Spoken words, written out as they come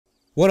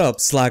What up,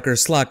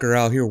 Slacker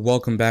out here.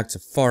 Welcome back to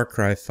Far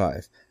Cry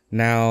 5.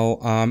 Now,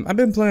 I've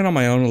been playing on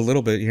my own a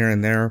little bit here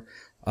and there,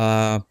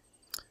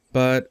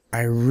 but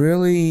I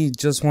really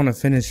just want to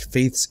finish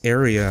Faith's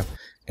area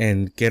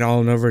and get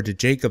on over to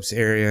Jacob's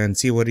area and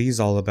see what he's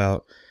all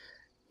about.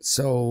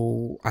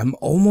 So, I'm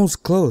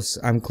almost close.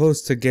 I'm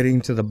close to getting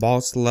to the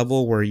boss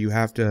level where you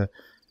have to,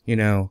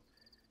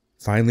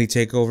 finally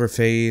take over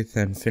Faith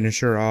and finish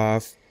her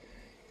off.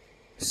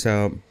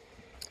 So,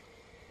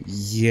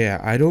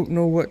 yeah, I don't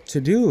know what to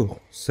do.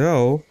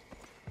 So,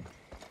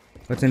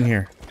 what's in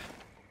here?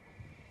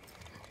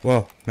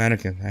 Whoa,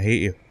 mannequin, I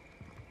hate you.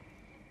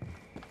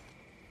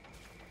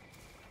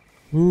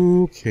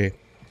 Okay.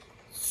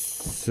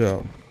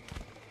 So,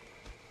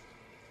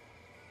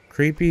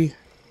 creepy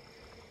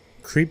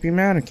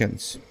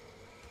mannequins.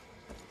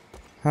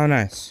 How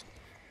nice.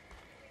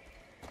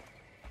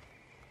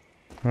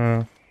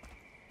 I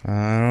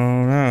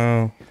don't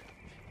know.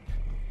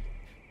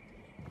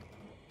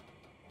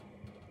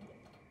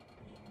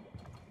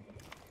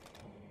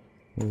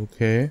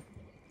 Okay.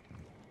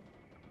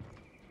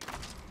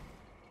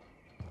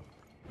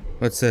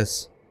 What's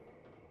this?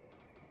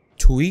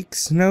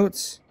 Tweaks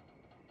notes?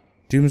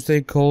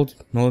 Doomsday cult,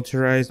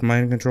 militarized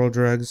mind control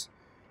drugs.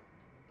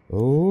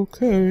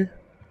 Okay.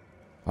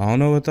 I don't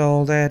know what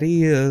all that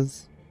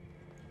is.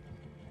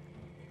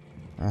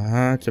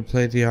 To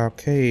play the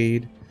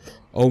arcade.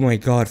 Oh my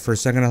god, for a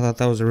second I thought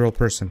that was a real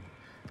person.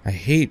 I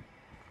hate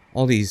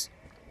all these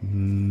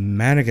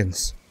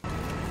mannequins.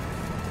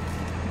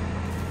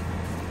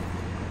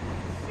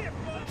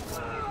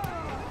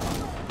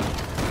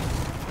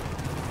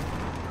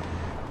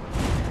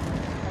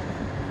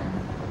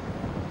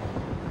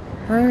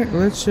 Alright,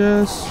 let's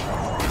just...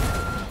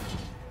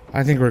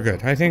 I think we're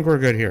good. I think we're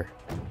good here.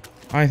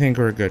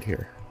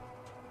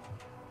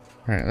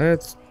 Alright,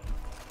 let's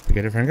pick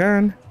a different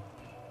gun.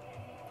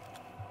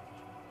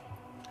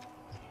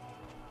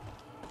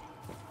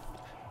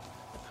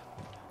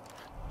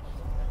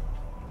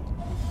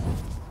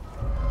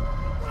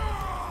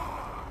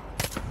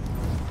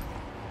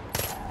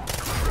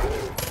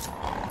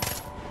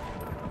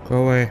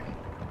 Go away.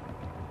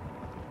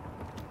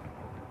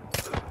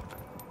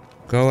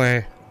 Go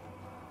away.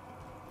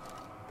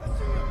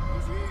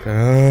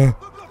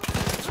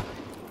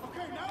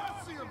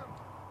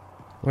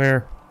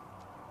 Where?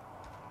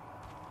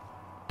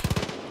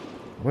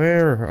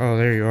 Where? Oh,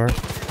 there you are.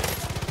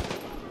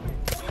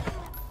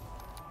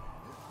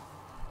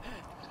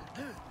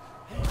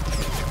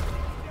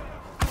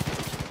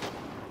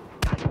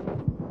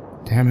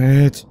 Damn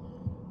it.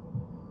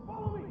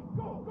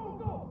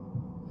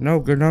 No,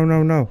 good,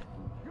 no.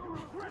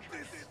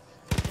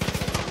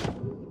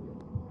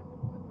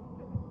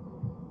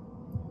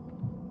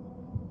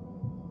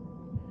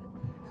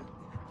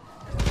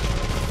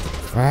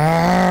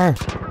 Ah!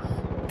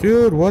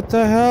 Dude, what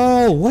the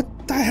hell?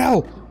 What the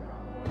hell?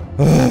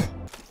 Ugh.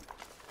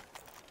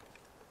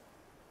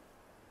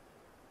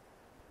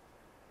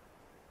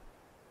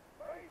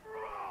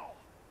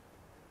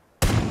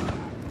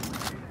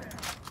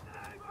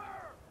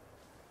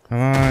 Come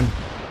on.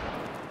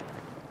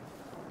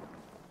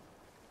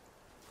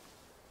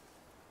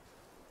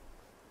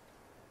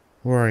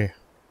 Where are you?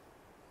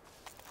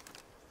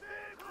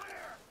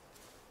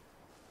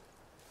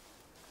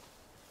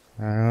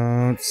 I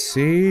don't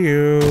see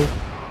you.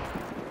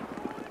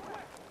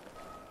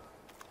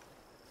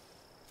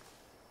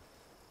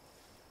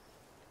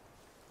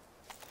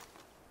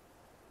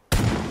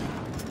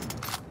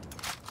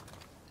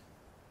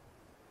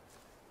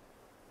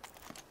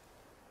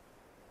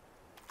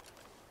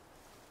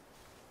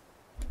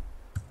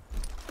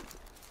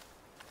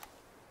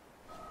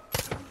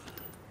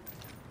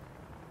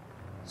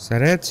 Is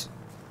that it?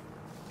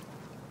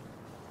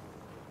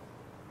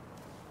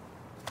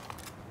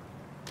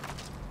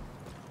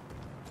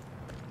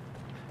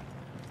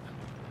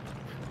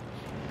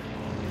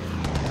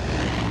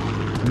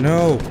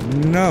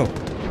 No.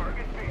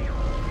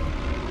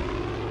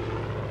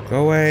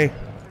 Go away.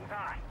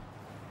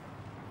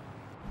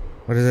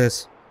 What is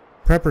this?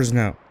 Prepper's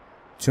note.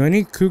 To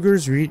any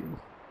cougars me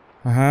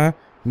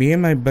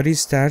and my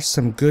buddies stashed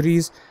some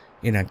goodies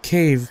in a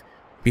cave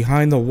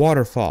behind the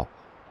waterfall.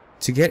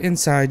 To get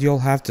inside, you'll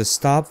have to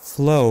stop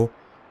flow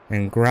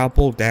and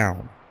grapple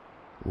down.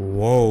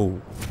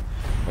 Whoa.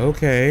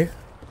 Okay.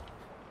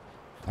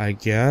 I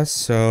guess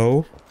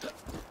so.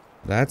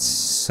 That's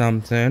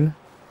something.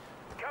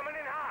 Coming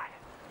in hot.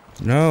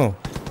 No.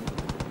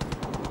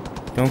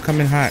 Don't come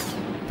in hot.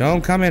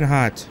 Don't come in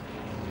hot.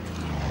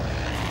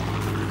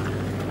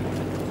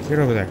 Get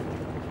over there.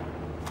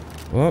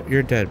 Well,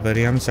 you're dead,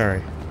 buddy. I'm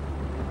sorry.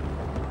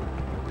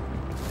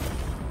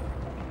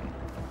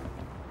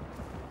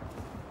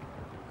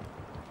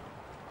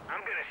 I'm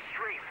gonna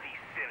strafe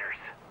these sinners.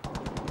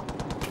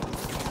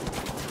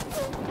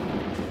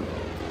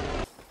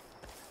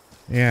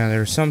 Yeah,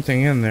 there's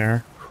something in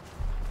there.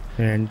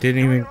 And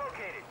didn't even...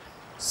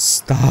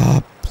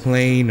 Stop,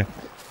 plane.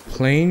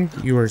 Plane,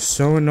 you are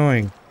so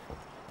annoying.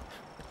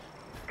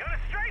 Gonna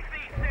strafe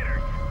these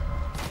sinners.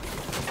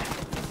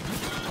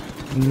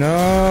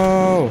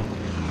 No!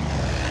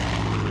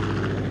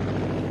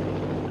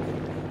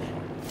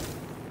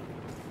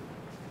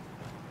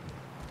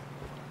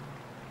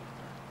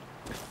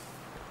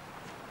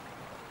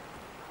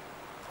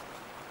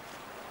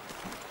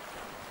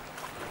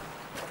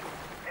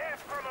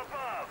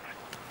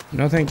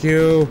 No, thank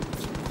you.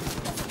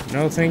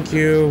 No, thank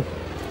you.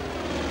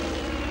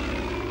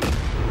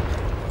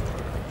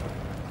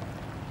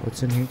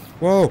 What's in here?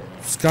 Whoa,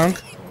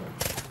 skunk.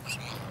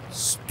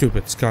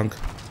 Stupid skunk.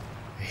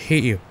 I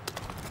hate you.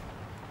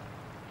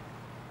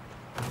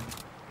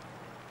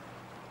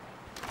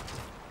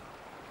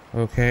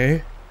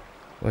 Okay.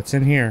 What's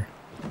in here?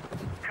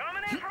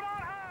 Coming in from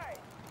on high.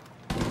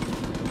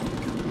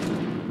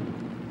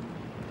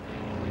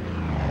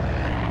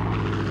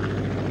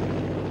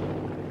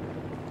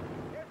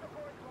 Here's the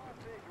board's lost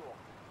visual.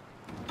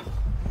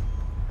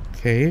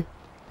 Okay.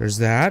 There's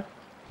that.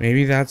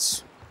 Maybe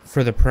that's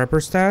for the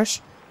prepper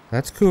stash.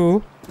 That's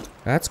cool.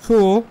 That's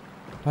cool.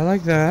 I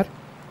like that.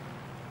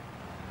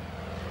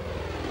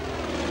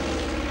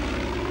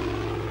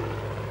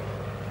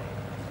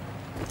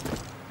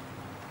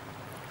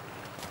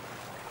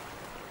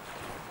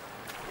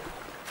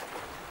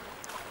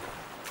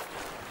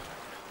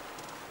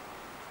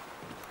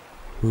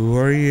 Who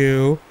are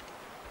you?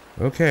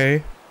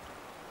 Okay.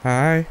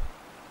 Hi.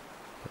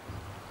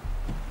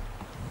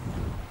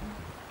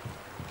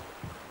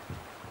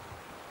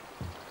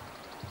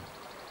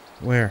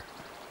 Where?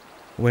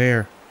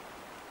 Where?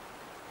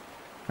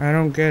 I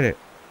don't get it.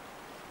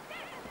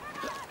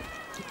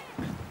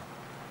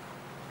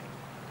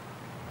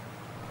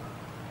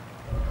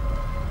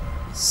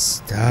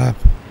 Stop.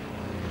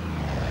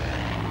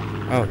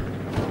 Oh.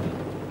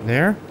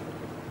 There?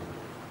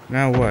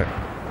 Now what?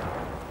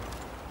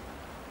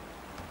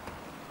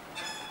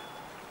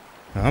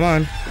 Come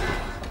on.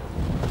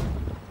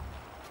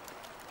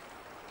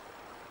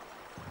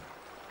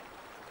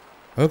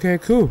 Okay,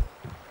 cool.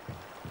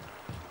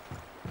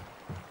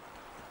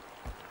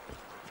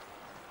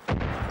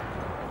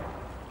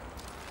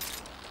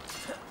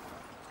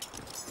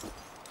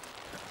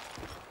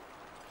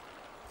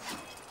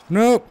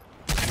 Nope.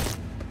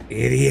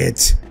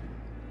 Idiot.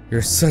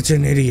 You're such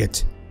an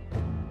idiot.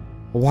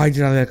 Why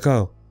did I let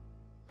go?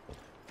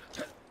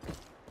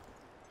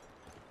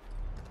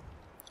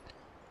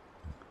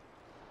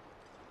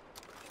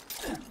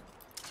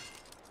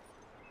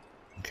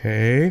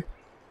 Okay.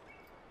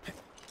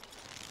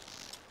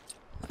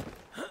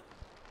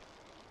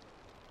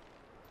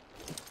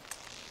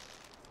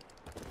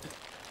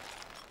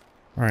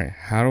 Alright,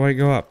 how do I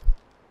go up?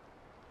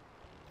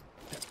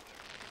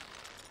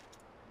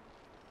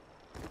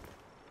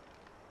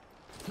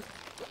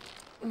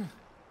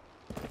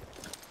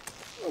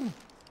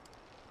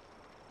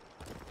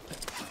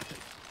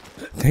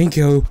 Thank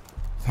you.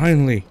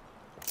 Finally.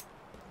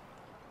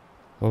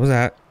 What was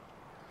that?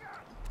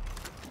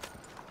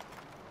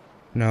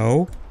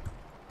 No.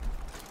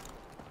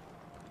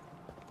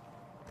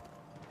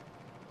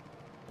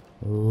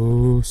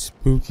 Oh,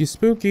 spooky,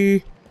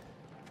 spooky.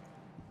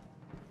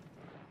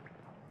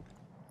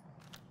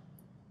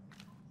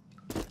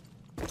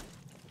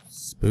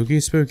 Spooky,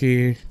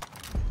 spooky.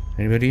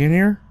 Anybody in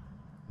here?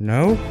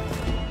 No?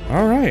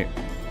 Alright.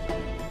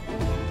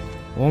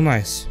 Well,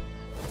 nice.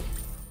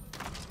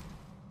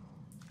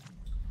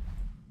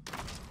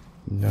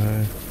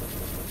 No.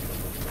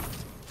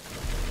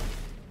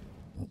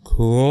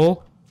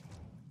 Cool.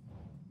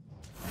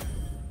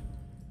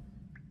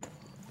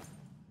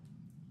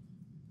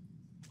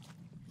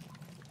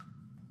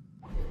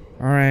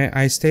 Alright,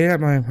 I stayed at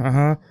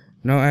my...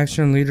 No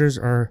action leaders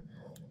are...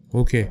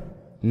 Okay.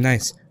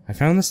 Nice. I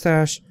found the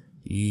stash.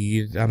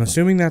 I'm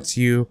assuming that's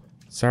you.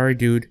 Sorry,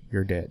 dude.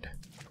 You're dead.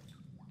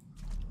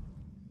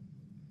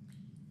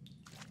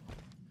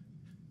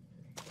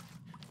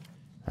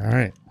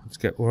 Alright. Let's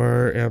get...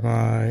 Where am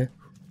I?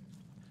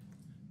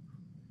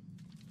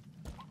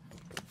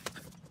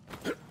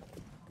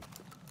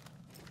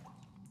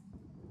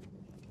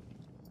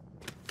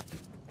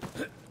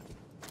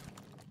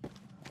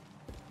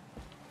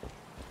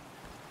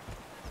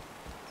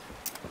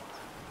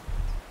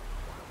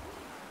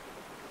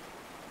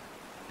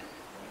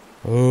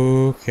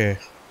 Okay.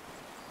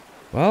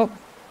 Well.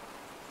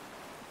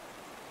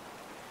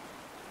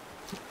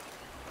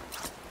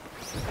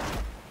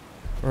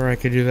 Or I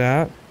could do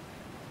that.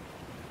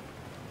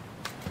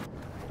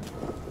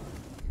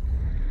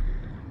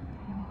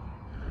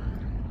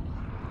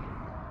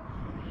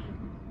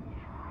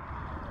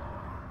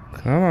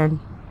 Come on.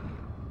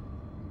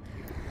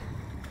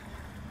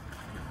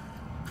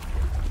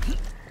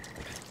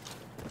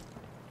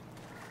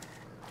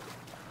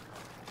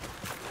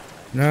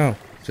 No,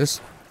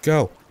 just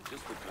go.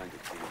 Just the kind of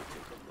thing to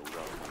take a load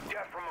off my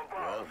Death from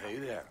above. Well, hey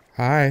there.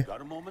 Hi.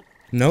 Got a moment?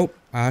 Nope,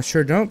 I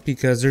sure don't,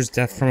 because there's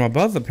death from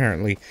above,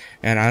 apparently,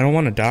 and I don't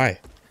want to die.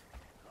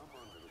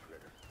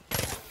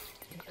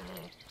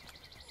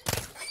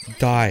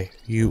 Die,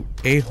 you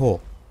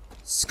a-hole.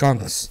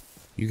 Skunks.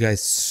 You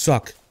guys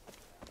suck.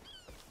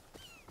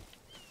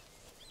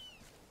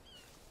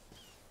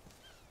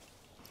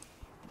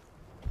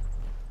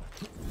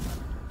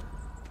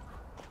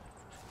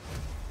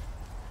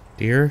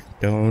 Dear,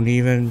 don't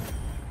even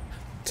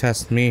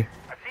test me.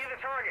 I see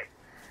the target.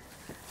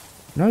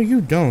 No,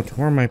 you don't.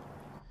 Where am I?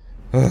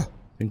 Ugh.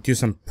 And do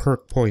some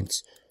perk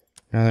points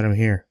now that I'm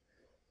here.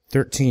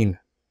 13.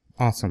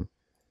 Awesome.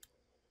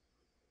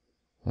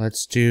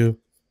 Let's do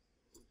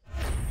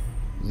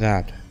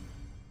that.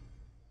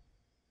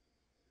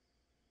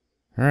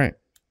 Alright.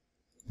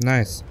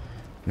 Nice.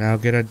 Now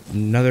get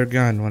another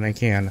gun when I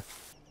can.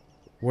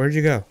 Where'd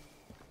you go?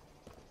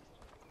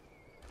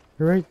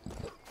 You're right.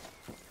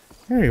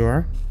 There you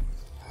are.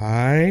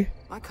 Hi.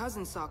 My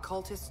cousin saw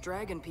cultists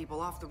dragging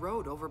people off the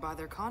road over by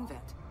their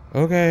convent.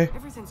 Okay.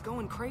 Everything's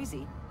going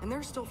crazy, and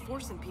they're still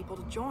forcing people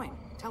to join,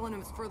 telling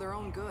them it's for their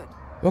own good.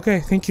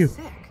 Okay, thank you.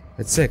 Sick.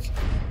 It's sick.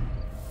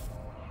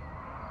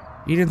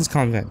 Eden's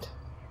convent.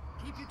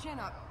 Keep your chin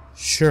up.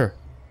 Sure.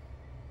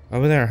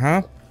 Over there,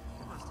 huh?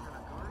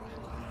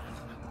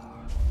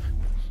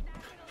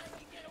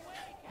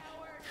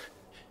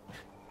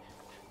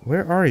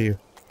 Where are you?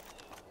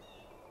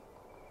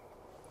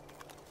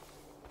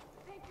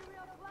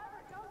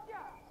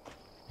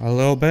 A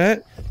little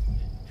bit.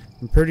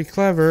 I'm pretty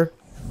clever.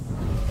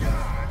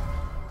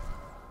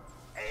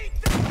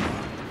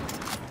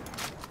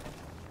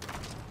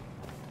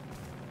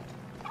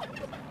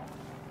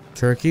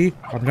 Turkey,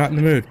 I'm not in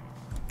the mood.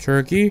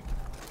 Turkey.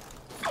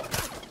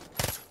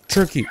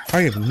 Turkey,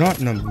 I am not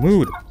in the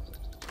mood.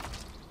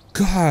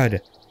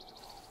 God.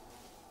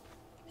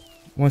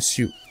 Must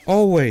you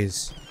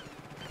always.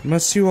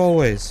 Must you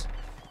always.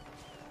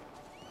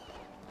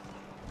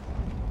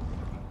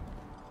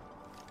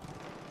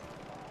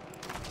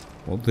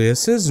 Well,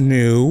 this is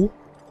new.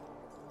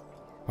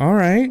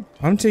 Alright,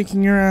 I'm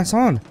taking your ass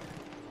on.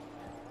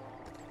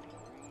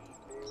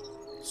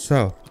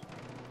 So,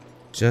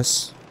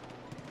 just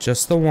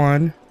the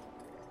one.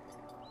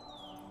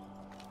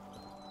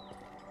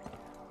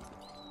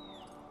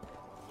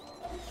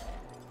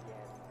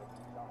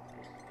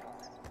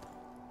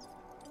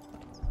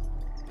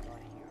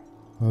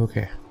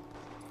 Okay.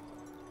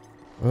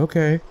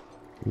 Okay.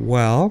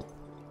 Well,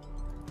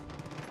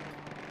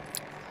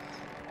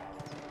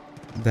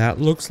 that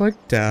looks like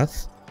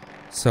death,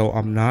 so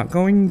I'm not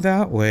going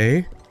that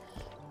way.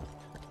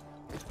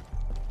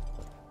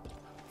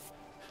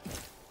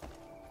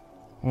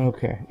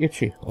 Okay,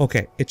 itchy.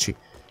 Okay, itchy.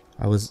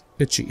 I was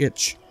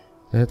itch.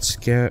 Let's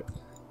get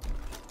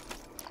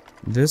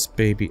this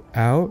baby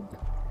out.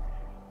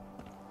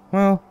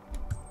 Well,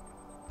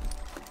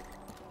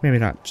 maybe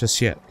not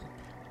just yet.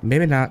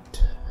 Maybe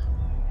not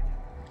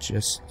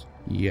just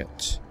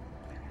yet.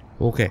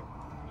 Okay,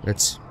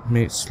 let's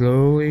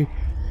slowly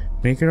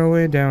making our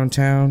way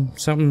downtown.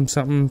 Something,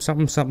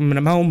 and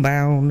I'm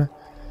homebound.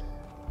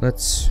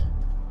 Let's.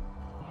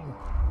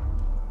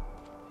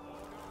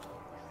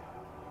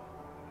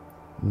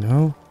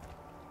 No.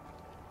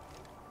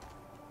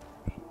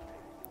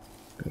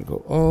 Gonna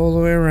go all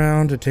the way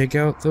around to take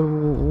out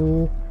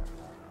the.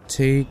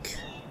 Take.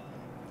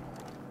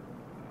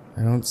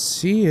 I don't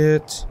see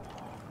it.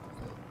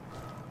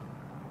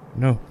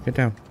 No, get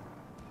down.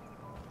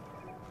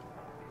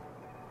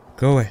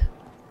 Go away.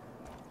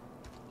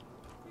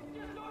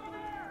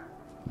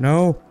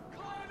 No.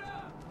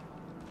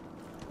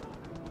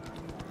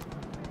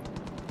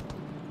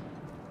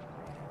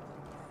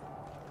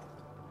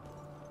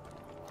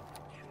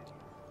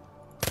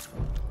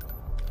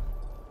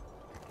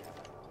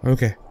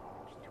 Okay.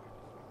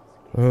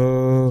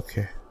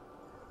 Okay.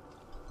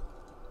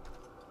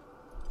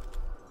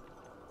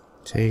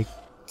 Take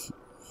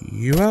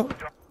you out.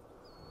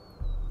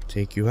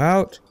 Take you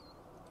out.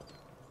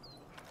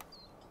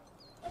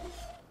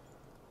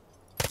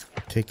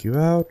 Take you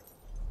out.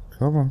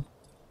 Come on.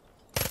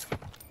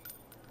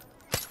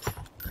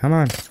 Come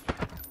on.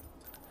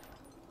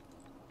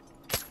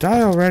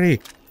 Die already.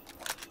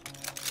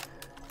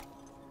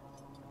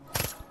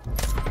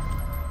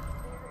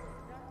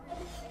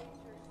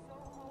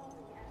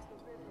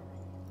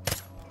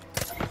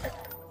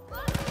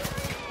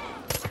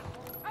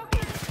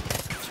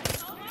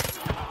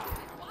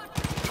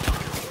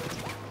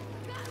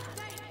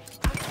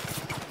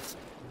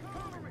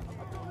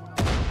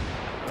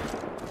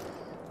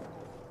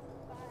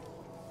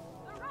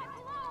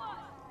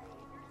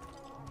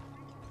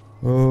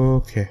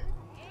 Okay.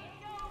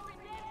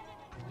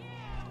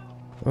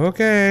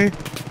 Okay.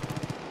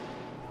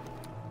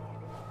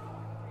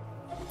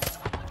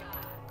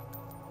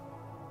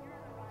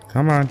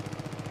 Come on.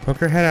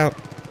 Poke your head out.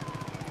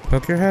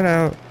 Poke your head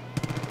out.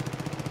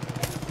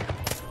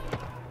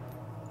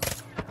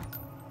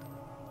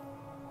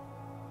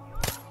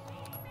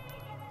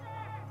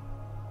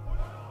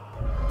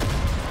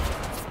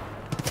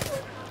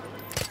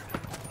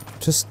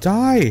 Just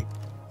die.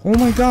 Oh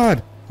my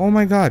god. Oh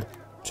my god.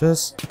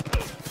 Just...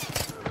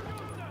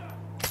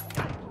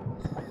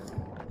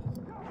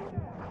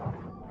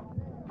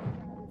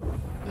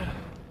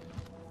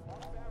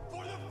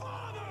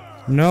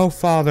 No,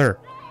 father.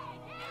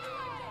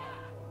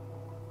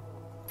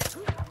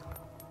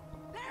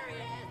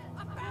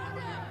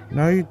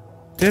 No, you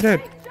did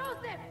it.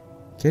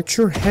 Get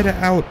your head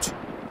out.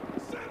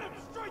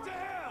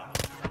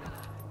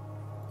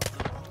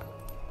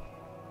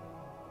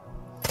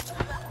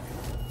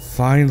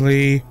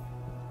 Finally.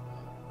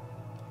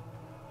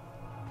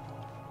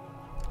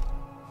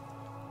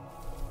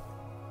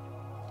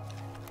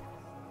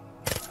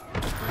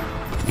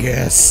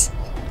 Yes.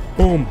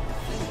 Boom.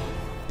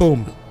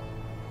 Boom.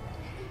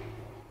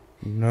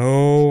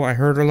 No, I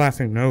heard her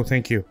laughing. No,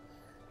 thank you.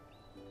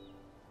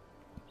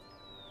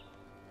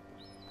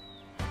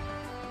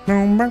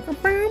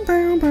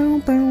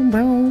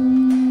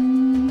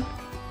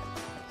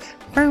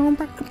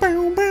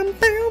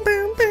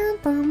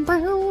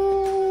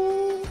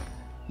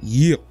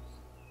 Yeah.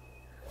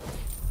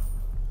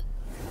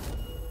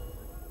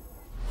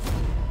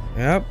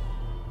 Yep.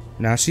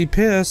 Now she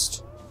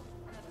pissed.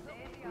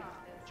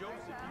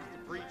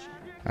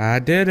 I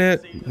did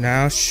it.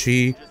 Now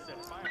she... This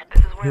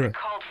is where the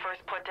cult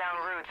first put down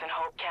roots in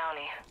Hope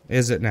County.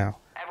 Is it now?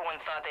 Everyone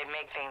thought they'd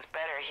make things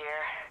better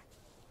here.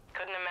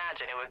 Couldn't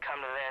imagine it would come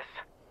to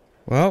this.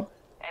 Well,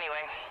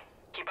 Anyway,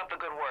 keep up the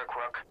good work,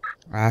 Rook.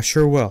 I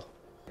sure will.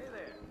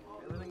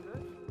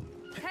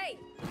 Hey,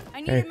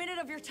 I need Hey. a minute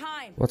of your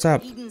time. What's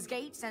up? Eden's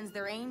Gate sends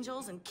their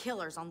angels and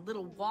killers on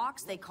little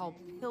walks they call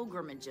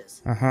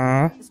pilgrimages.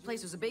 Uh-huh. This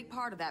place was a big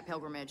part of that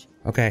pilgrimage.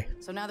 Okay.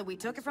 So now that we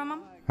took it from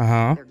them,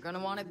 Uh-huh. they're gonna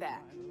want it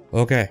back.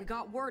 Okay. We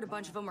got word a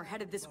bunch of them are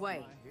headed this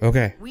way.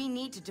 Okay. We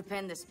need to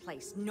defend this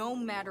place, no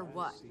matter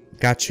what.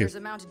 Got you. There's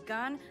a mounted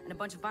gun and a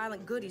bunch of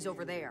violent goodies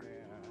over there.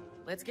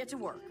 Let's get to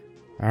work.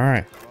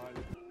 Alright.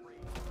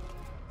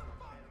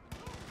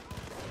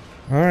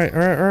 Alright,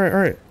 alright, alright,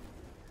 alright.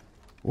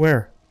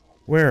 Where?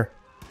 Where?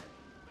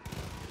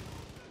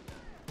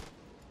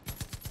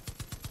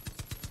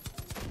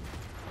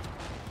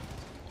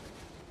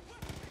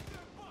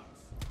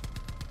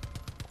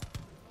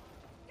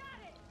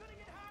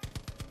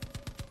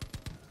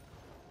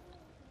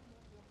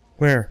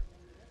 Where?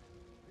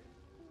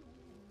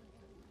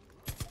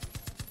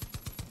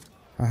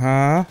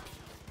 Uh-huh.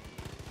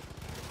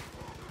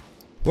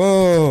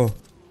 Whoa.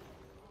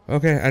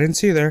 Okay, I didn't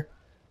see you there.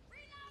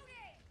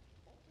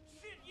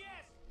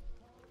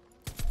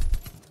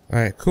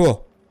 Alright,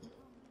 cool.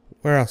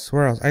 Where else?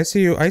 Where else? I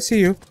see you. I see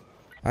you.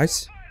 I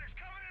see.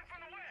 Fighters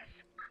coming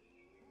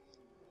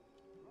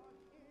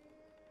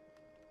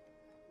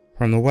in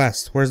from the west. From the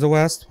west. Where's the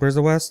west? Where's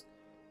the west?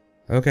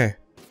 Okay.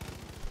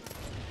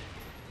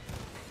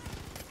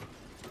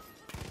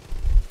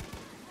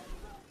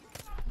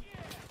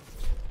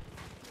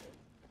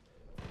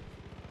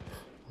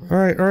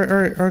 Alright, alright,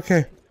 alright,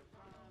 okay.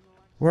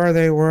 Where are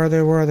they? Where are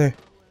they? Where are they?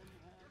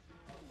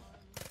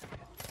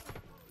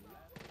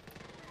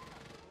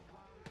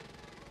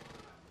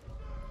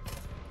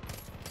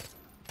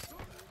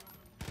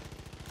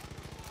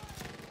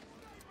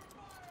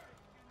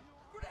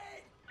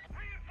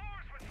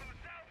 Reinforcements from the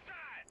south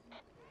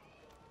side.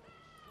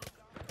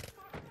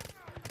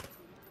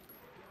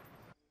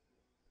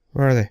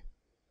 Where are they?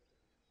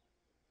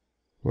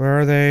 Where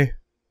are they?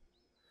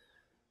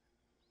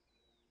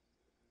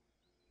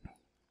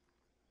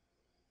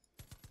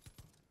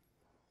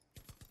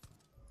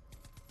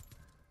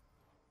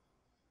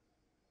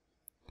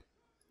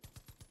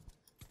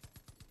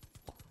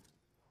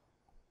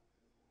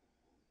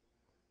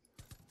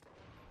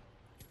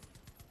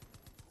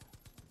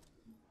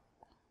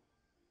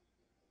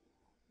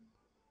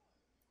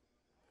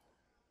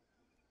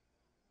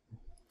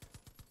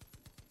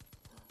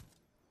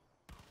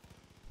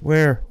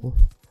 Where?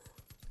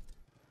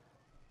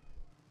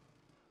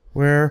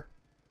 Where?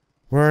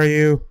 Where are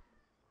you?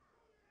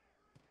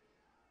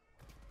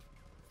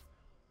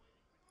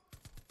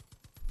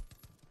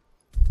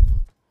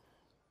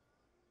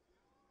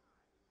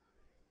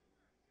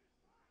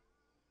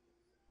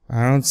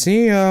 I don't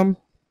see him.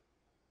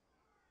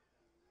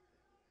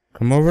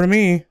 Come over to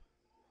me.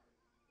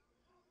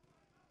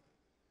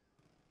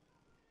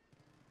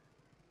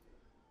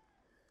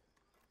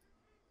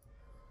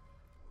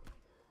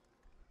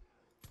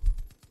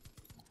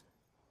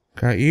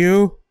 Got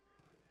you.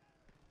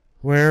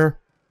 Where?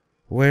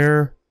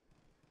 Where?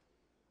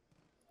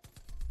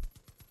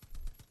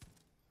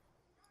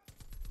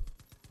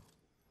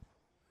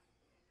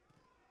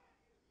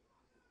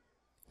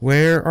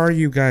 Where are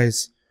you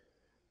guys?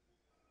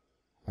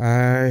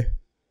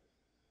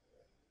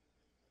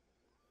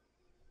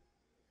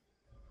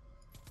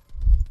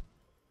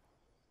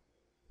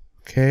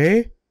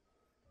 Okay.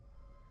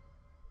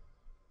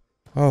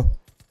 Oh.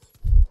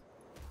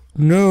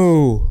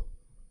 No.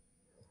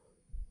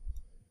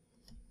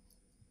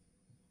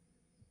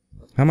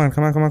 Come on,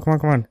 come on, come on, come on,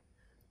 come on.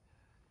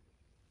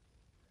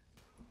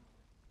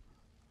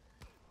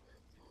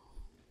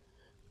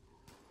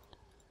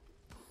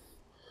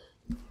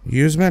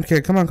 Use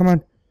medkit. Come on, come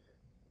on.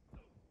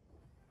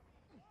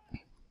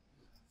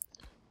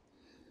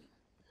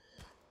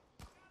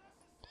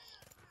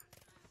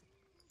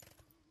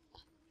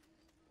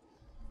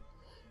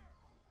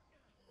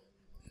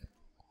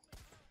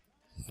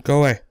 Go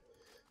away.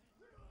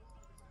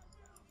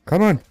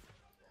 Come on.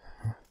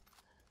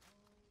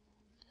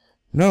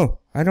 No,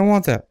 I don't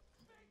want that.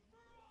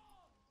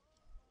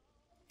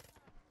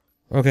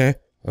 Okay,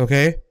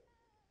 okay.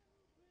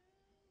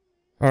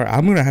 Alright,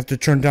 I'm gonna have to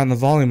turn down the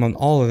volume on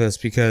all of this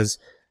because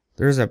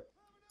there's a...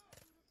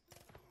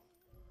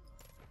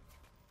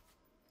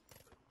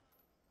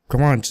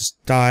 Come on,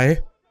 just die.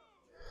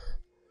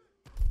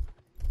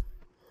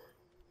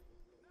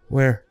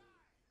 Where?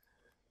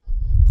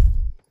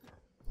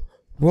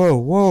 Whoa,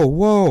 whoa,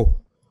 whoa!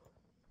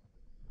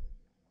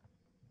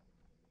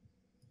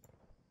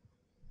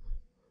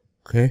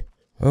 Okay.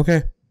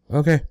 Okay.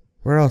 Okay.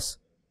 Where else?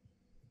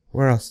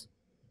 Where else?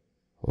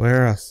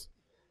 Where else?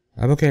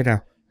 I'm okay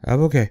now.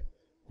 I'm okay.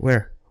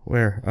 Where?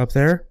 Where? Up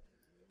there?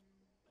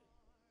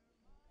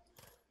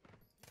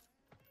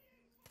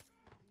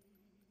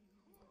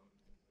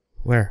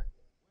 Where?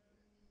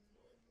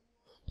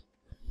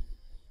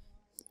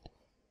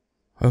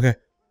 Okay.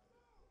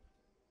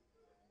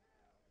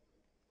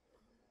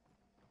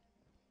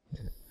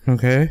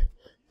 Okay.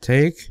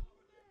 Take.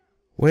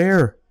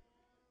 Where?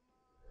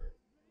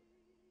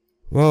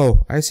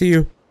 Whoa, I see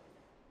you.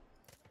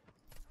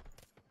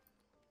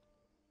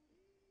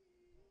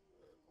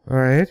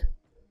 Alright.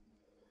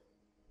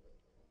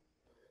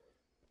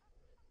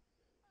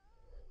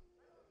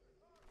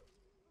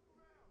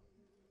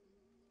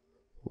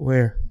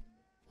 Where?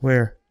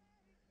 Where?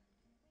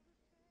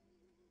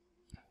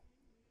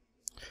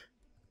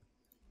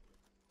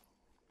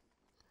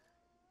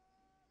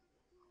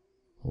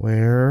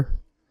 Where?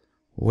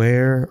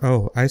 Where?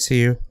 Oh, I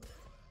see you.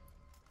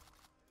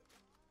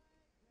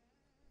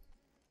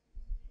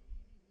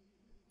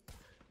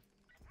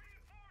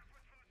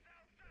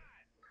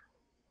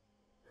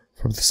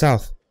 From the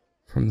south.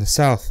 From the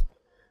south.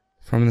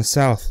 From the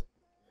south.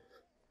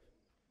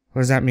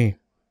 What does that mean?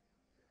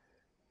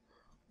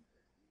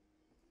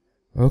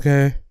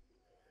 Okay.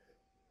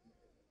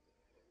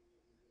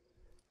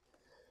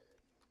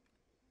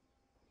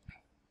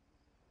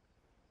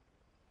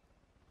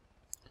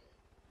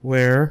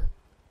 Where?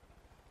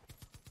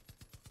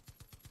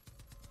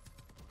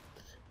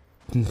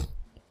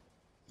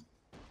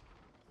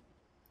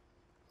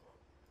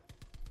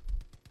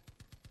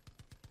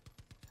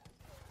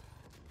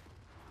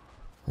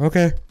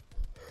 Okay.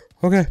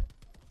 Okay.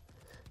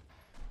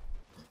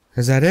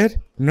 Is that it?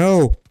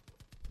 No.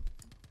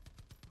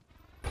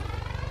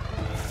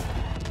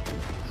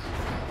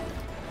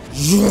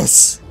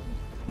 Yes.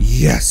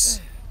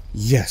 Yes.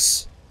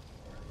 Yes.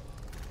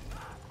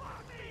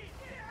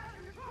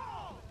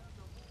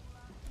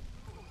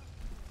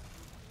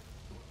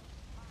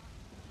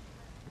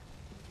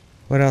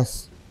 What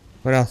else?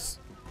 What else?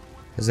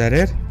 Is that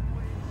it?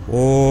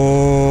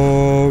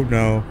 Oh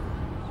no.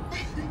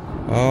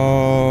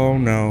 Oh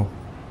no.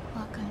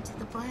 Welcome to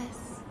the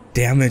bliss.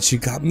 Damn it, she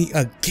got me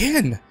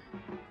again.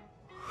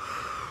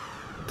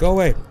 Go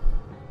away.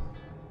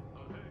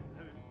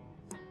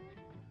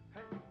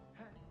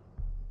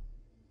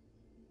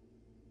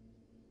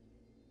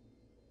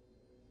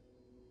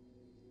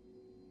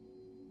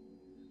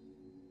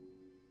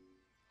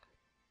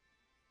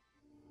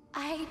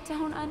 I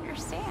don't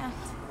understand.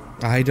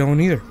 I don't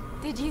either.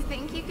 Did you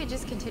think you could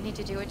just continue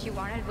to do what you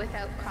wanted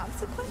without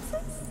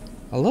consequences?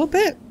 A little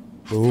bit.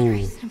 I've been Ooh.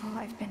 reasonable,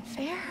 I've been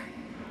fair.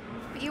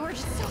 But you were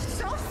just so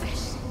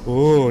selfish.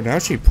 Ooh, now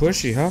she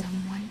pushy, huh?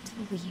 Someone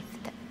to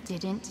leave that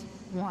didn't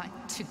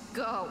want to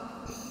go.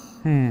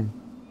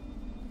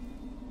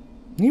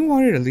 You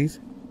wanted to leave.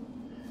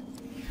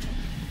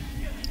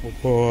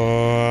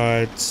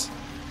 What?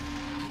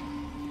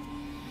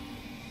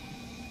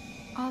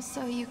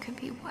 Also, you could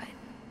be what?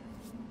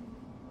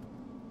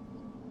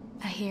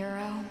 A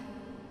hero?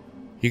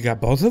 You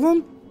got both of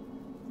them?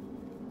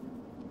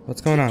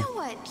 What's going You on? know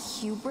what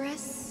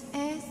hubris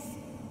is?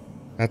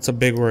 That's a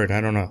big word.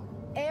 I don't know.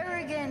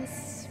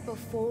 Arrogance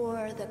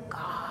before the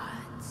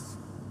gods.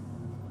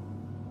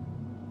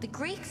 The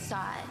Greeks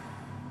saw it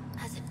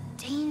as a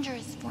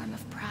dangerous form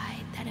of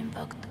pride that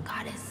invoked the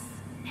goddess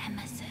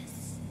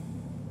Nemesis,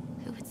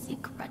 who would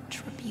seek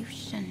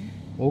retribution.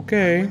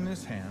 Okay. In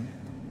this hand,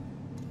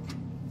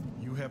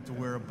 you have to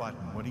wear a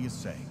button. What do you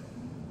say?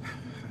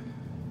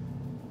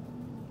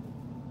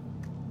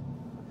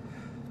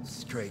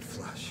 Straight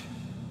flush.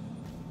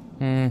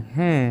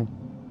 Mm-hmm.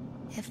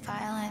 If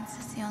violence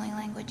is the only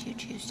language you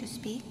choose to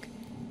speak,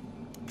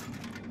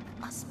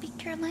 I'll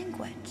speak your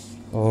language.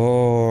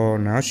 Oh,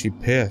 now she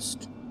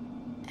pissed.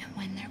 And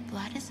when their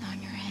blood is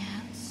on your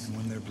hands, And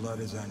when their blood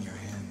is on your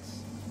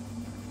hands,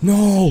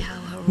 No.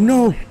 how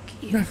No. heroic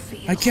you No.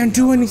 feel. I can't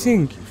do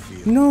anything. you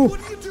feel. No. What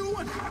are you doing?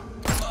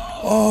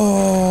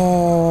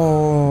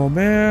 Oh,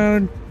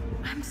 man.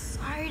 I'm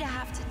sorry to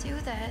have to do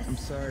this. I'm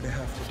sorry to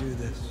have to do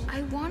this.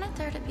 I wanted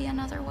there to be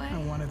another way. I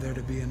wanted there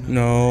to be another.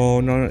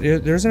 No, no, no.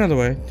 There's another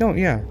way. Don't,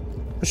 yeah.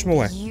 Push him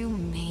away. You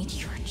made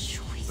your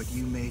choice. But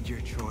you made your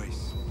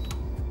choice.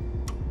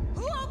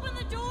 Who opened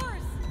the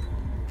doors?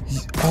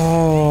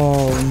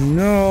 Oh,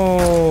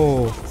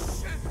 no.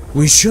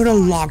 We should have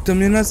locked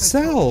him in a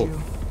cell.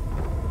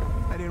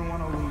 I didn't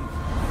want to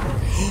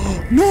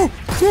leave. No,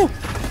 no.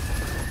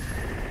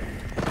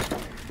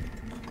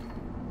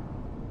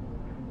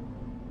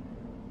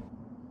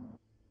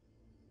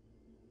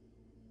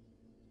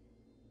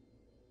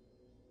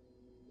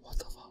 What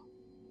the fuck?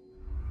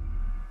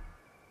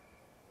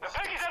 The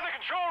Peggy's at the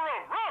control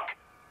room. Rook!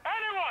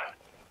 Anyone!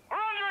 We're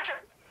under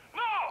attack!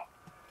 No!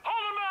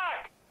 Hold him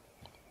back!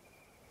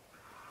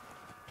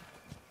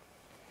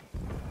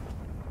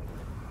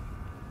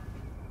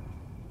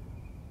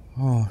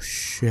 Oh,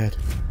 shit.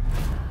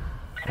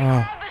 Oh.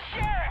 Grab the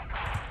sheriff!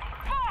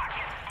 Fuck!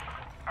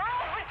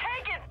 Earl's been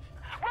taken!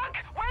 Rook,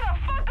 where the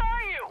fuck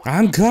are you?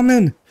 I'm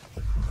coming.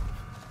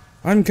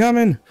 I'm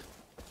coming.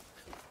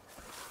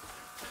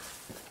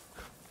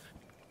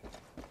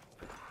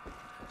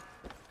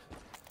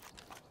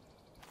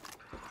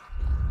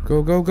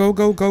 Go, go, go,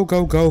 go, go,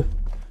 go, go.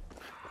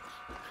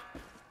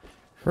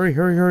 Hurry,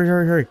 hurry, hurry,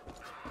 hurry, hurry.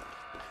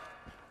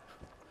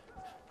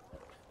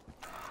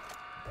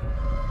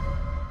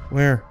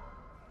 Where?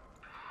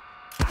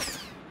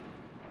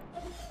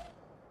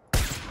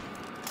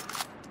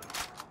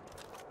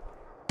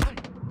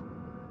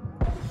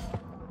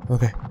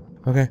 Okay,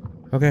 okay,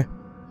 okay,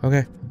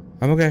 okay.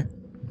 I'm okay.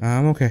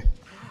 I'm okay.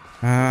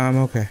 I'm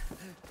okay.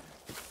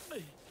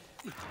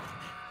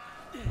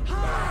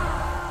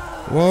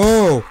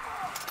 Whoa!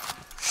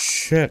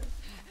 Shit.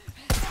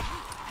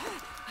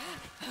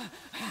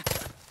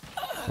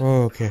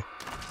 Okay.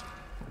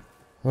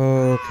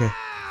 Okay.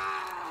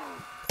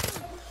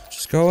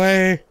 Just go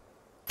away.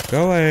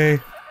 Go away.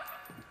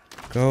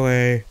 Go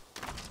away.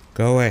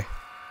 Go away.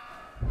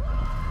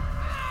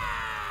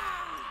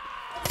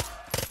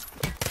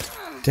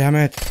 Damn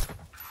it.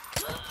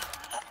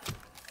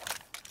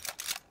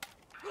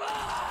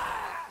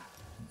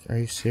 Are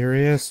you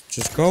serious?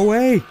 Just go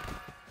away.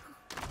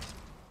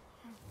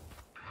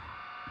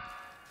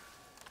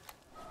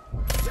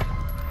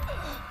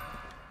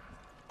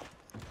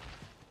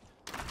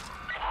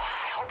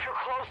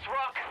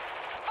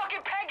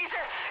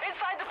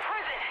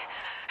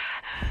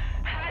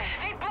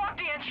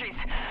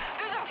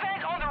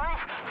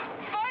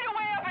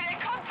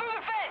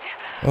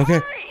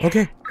 Okay,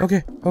 okay,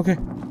 okay, okay,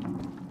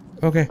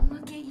 okay.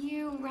 Look at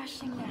you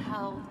rushing to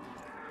help.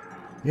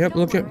 Yep, Don't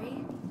look at.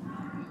 worry.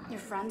 Your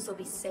friends will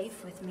be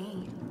safe with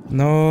me.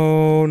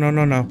 No, no,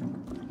 no, no.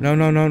 No,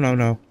 no, no, no,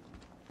 no.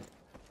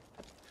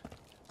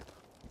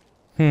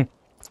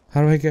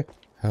 How do I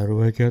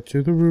get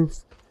to the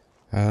roof?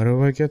 How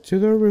do I get to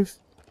the roof?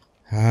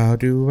 How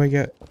do I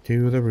get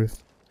to the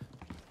roof?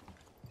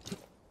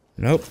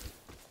 Nope.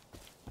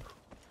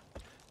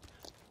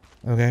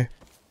 Okay.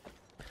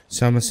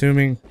 So I'm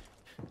assuming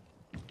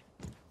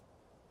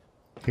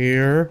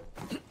here.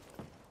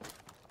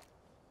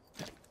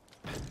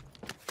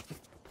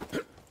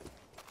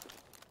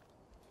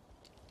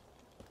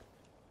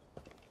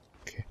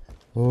 Okay.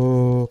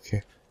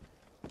 Okay.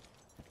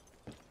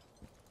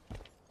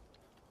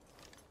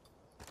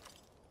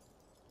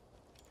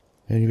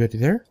 Anybody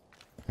there?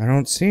 I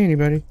don't see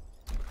anybody.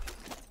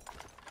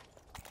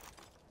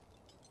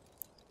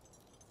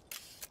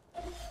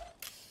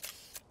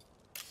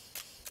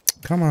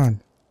 Come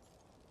on.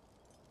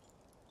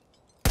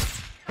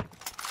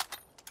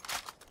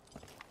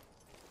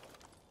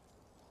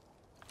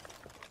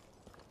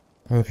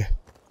 Okay.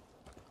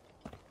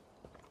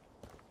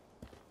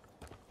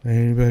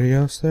 Anybody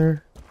else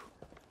there?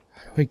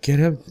 How do I get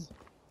up?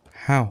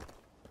 How?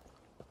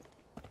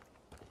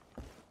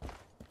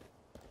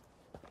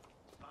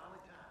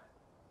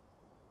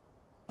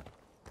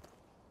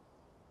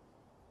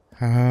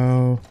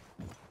 How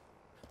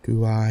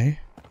do I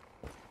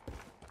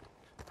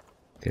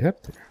get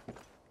up there?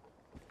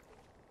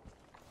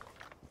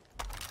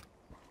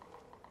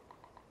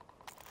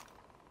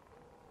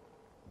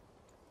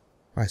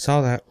 I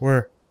saw that.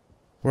 Where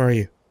are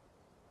you?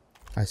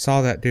 I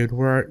saw that, dude.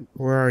 Where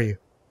are you?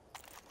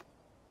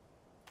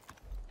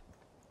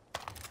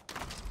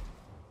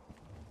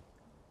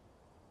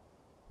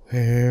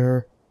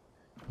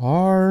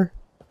 Where are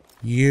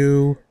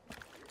you?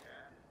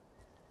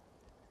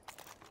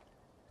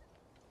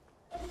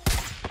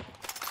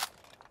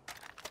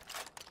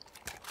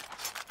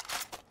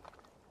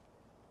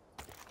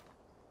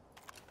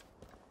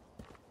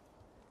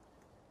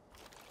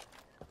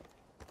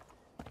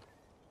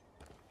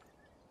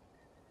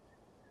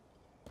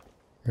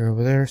 You're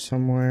over there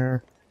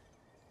somewhere.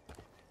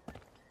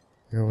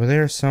 You're over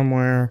there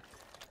somewhere.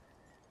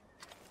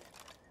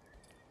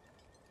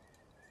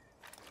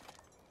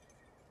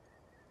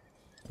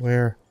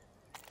 Where?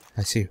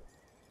 I see you.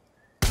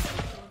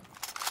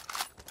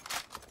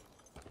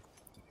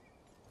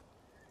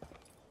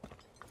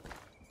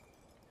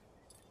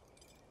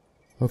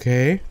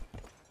 Okay.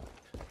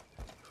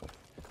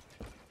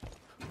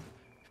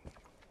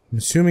 I'm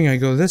assuming I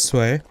go this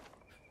way,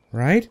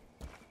 right?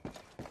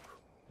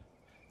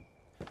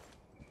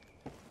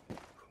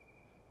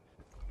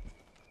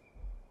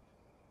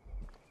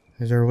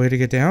 Is there a way to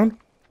get down?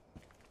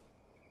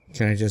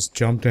 Can I just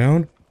jump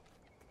down?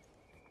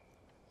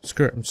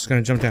 Screw it, I'm just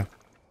gonna jump down.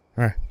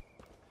 Alright.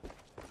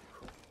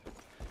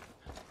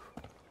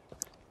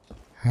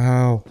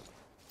 How?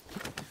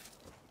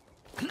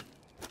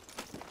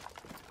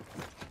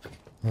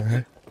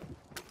 Alright.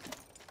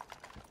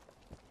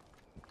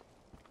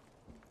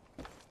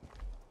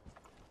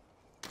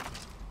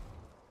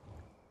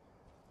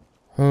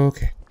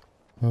 Okay.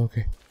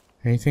 Okay.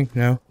 Anything?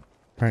 No?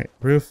 Alright,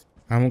 roof.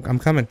 I'm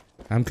coming.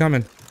 I'm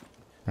coming.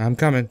 I'm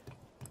coming.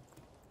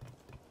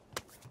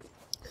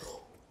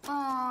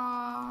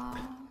 Aww.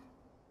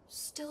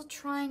 Still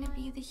trying to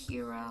be the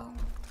hero.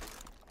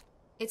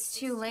 It's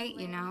too late,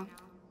 you know.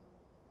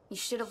 You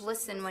should have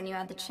listened when you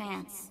had the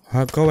chance.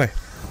 Go away.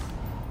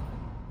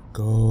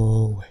 Go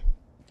away.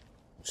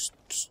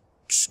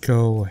 Just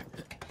go away.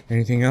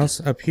 Anything else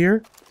up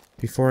here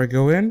before I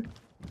go in?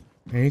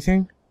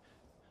 Anything?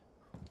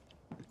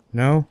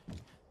 No?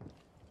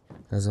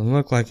 Doesn't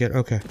look like it.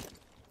 Okay.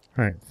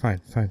 Alright,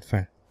 fine.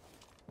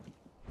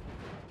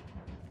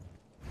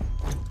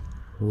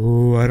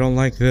 Ooh, I don't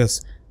like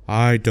this.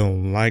 I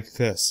don't like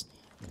this.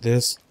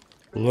 This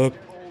look...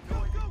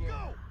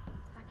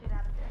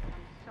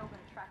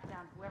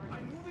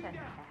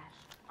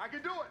 I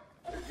can do it.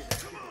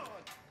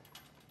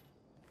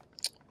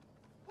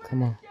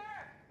 Come on.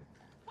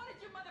 What did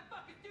you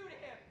motherfuckers do to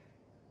him?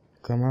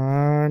 Come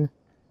on.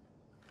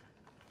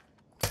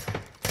 This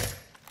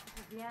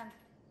is the end.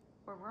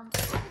 We're worms.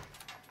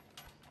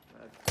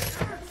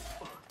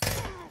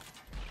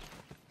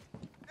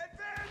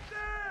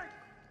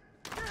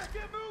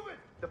 Get moving!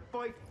 The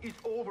fight is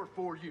over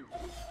for you.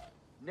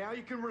 Now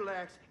you can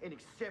relax and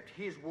accept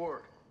his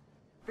word.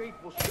 Faith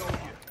will show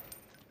you.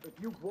 If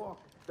you walk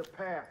the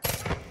path,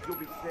 you'll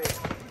be safe.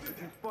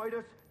 If you fight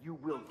us, you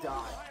will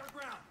die.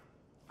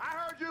 I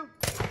heard you.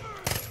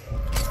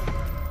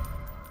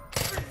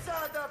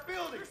 Inside that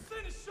building. Your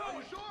sin is showing. Are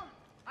you sure?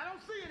 I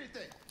don't see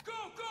anything. Go!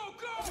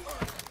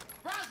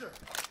 Riser!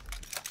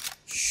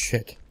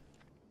 Shit.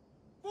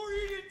 For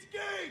Eden's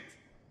gate!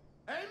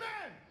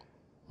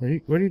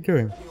 Amen! What are you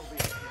doing?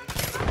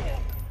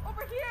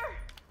 Over here!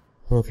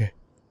 Okay.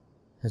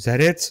 Is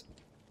that it?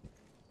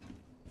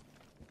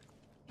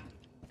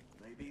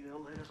 Maybe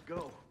they'll let us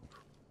go.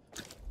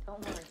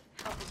 Don't worry.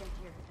 Help will get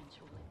here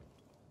eventually.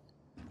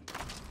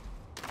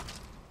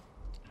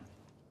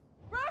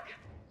 Rook!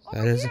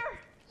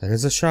 That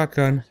is a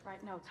shotgun.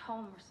 Right now it's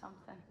home or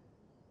something.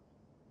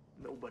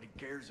 Nobody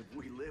cares if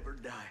we live or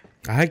die.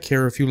 I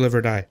care if you live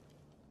or die.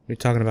 What are you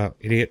talking about,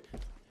 idiot?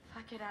 If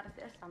I get out of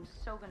this, I'm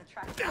so gonna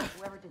track down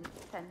whoever didn't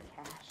send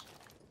cash.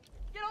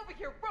 Get over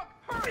here, Rook!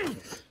 Hurry!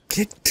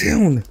 Get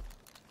down!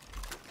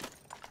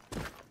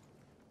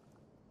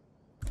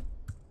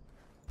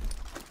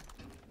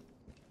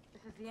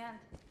 This is the end.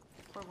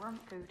 We're worm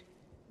food.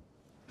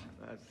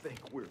 I think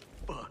we're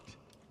fucked.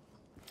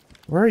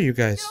 Where are you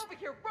guys? Get over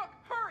here, Rook!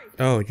 Hurry!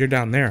 Oh, you're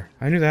down there.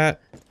 I knew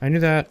that. I knew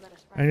that.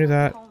 I knew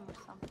that. Home or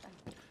something.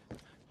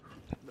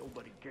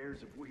 Nobody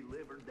cares if we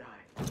live or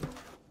die.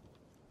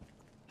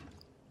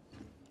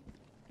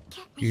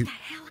 You,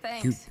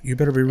 Thanks. you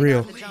better be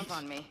real. The jump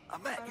on me.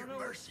 I'm at your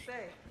mercy.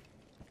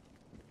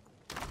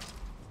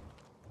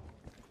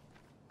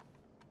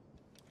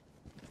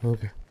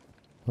 Okay.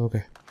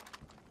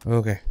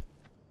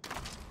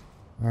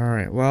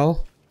 Alright,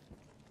 well.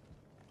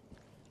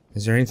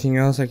 Is there anything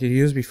else I could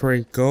use before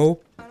I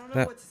go? I don't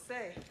know what to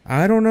say.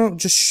 I don't know.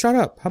 Just shut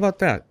up. How about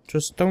that?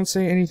 Just don't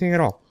say anything at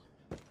all.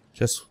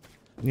 Just,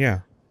 yeah.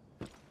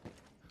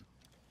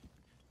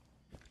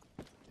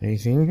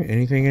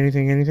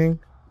 Anything?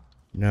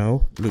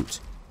 No. Loot.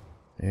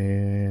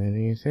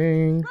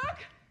 Anything?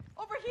 Rook!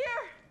 Over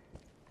here!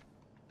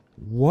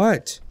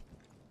 What?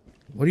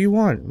 What do you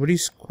want? What are you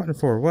squatting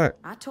for? What?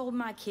 I told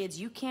my kids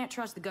you can't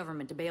trust the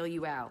government to bail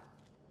you out.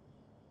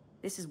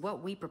 This is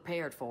what we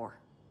prepared for.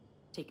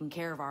 Taking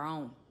care of our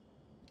own.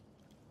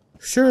 I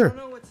Sure. don't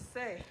know what to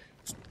say.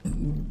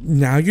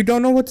 Now you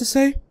don't know what to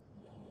say?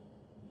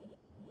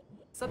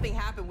 Something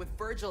happened with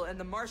Virgil and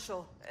the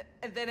marshal,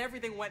 and then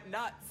everything went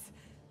nuts.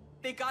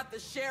 They got the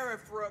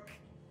sheriff, Rook.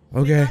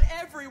 Okay. They got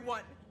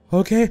everyone.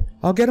 Okay,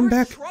 I'll get him We're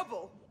back. in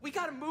trouble. We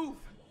gotta move.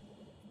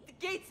 The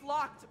gate's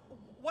locked.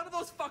 One of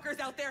those fuckers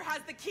out there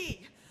has the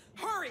key.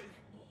 Hurry!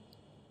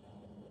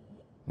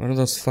 One of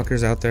those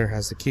fuckers out there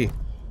has the key.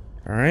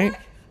 Alright?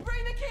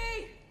 Bring the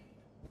key!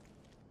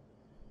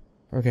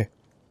 Okay.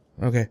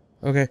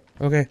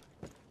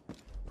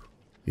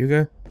 You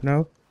got...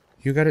 No.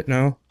 You got it?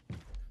 No.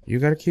 You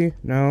got a key?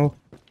 No.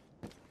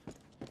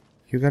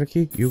 You got a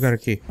key? You got a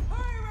key.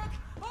 Hurry, Rook!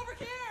 Over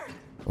here!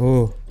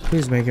 Oh,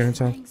 please make it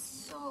himself. Trying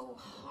so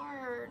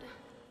hard.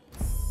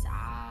 It's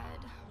sad.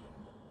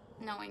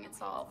 Knowing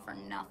it's all for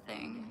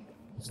nothing.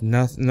 It's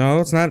nothing. No,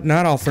 it's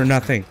not all for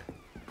nothing.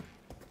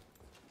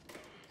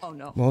 Oh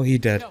no. Well, he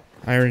dead. No.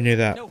 I already knew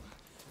that.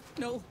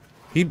 No.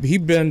 He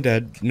been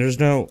dead. There's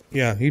no...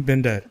 Yeah, he'd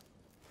been dead.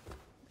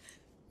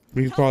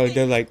 We probably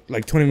dead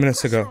like 20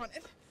 minutes ago.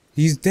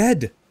 He's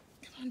dead.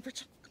 Come on,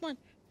 Virgil. Come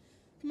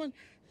on.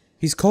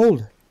 He's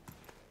cold.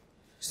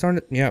 He's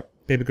starting to... Yeah,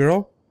 baby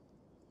girl.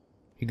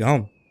 He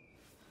gone.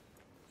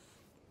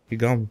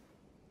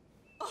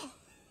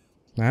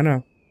 I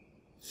know.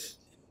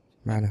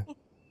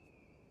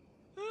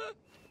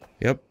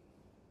 Yep.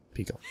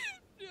 Pico.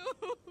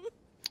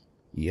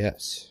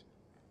 Yes.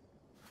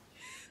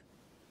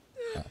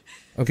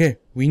 Okay,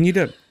 we need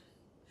to...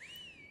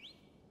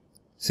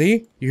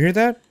 See? You hear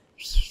that?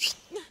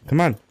 Come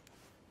on.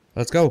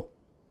 Let's go.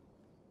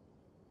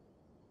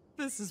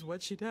 This is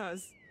what she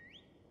does.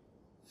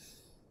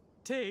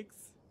 Takes.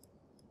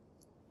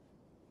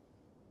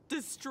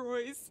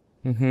 Destroys.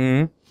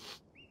 Mm-hmm.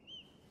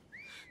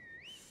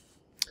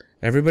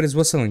 Everybody's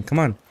whistling. Come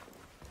on.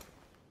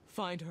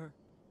 Find her.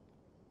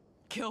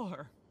 Kill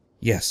her.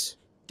 Yes.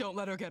 Don't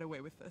let her get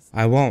away with this.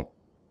 I won't.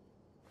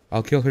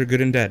 I'll kill her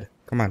good and dead.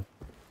 Come on.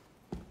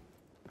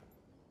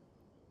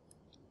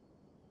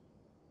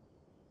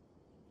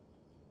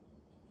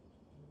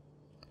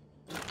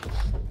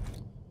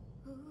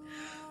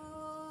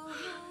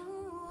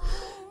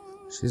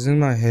 She's in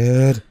my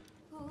head.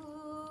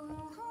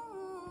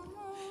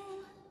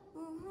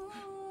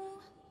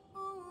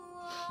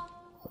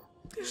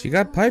 She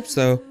got pipes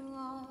though.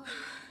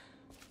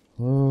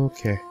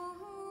 Okay.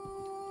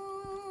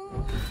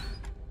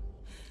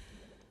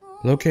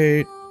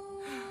 Locate.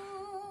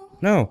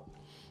 No.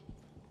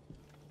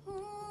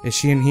 Is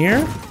she in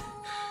here?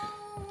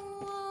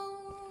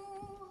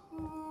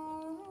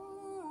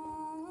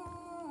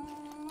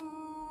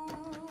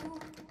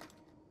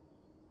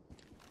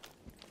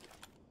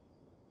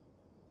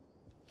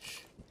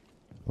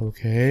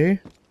 Okay.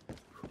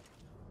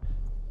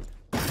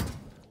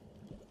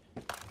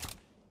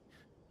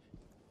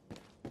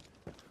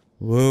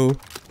 Whoa.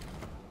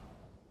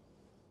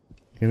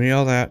 Give me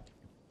all that.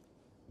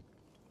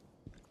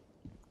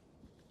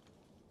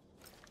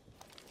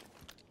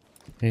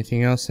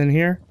 Anything else in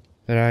here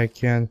that I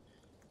can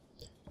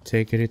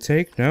take it to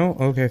take? No?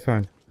 Okay,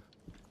 fine.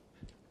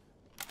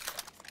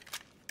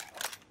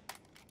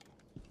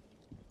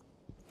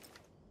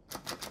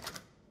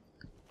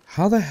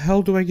 How the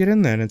hell do I get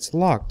in there? And it's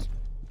locked.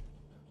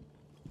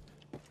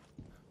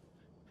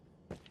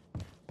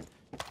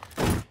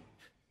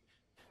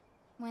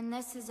 When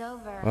this is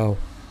over, Oh,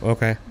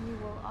 okay. we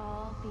will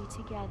all be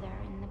together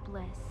in the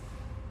bliss.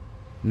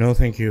 No,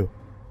 thank you.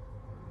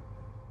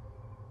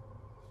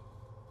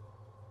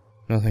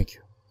 No, thank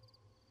you.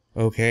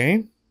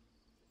 Okay.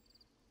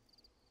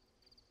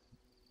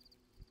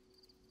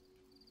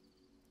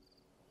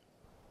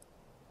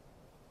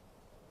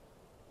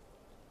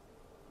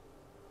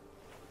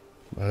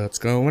 What's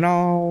going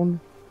on?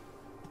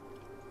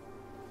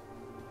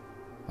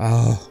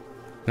 Oh,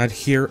 not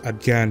here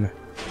again.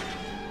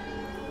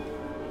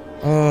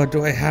 Oh,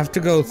 do I have to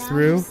go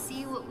through? Now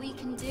see what we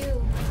can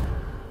do.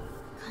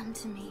 Come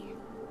to me,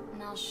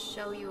 and I'll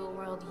show you a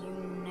world you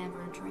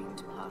never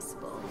dreamed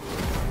possible.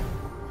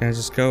 Can I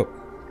just go?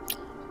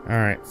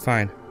 Alright,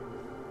 fine.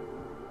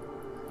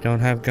 Don't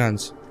have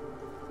guns.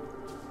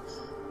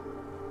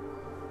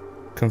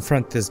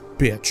 Confront this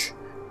bitch.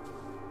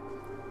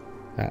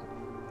 That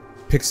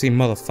pixie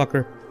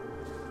motherfucker.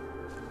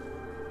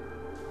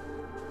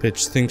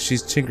 Bitch thinks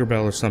she's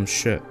Tinkerbell or some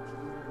shit.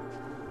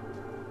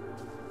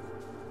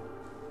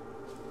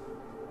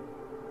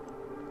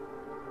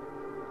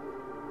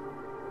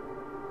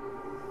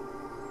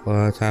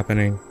 What's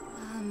happening?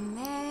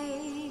 Amazing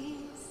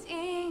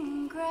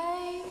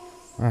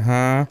grace,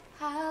 Uh-huh.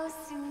 how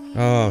sweet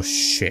Oh,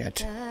 shit.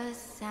 the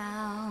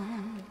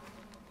sound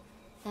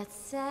that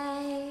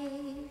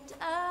saved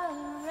a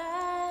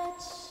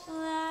wretch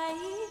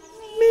like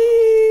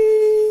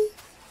me.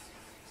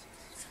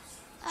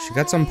 She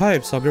got some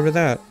pipes, I'll give her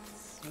that.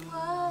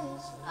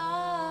 Was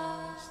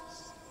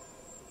lost,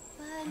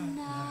 but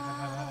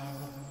now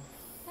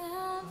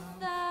am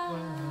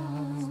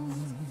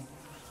found.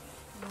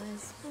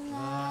 Was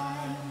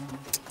blind.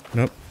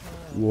 Nope.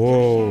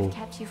 Whoa. Can't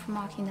catch you from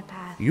walking the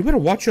path. You better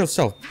watch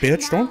yourself,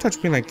 bitch. Don't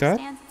touch me like that.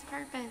 Understands its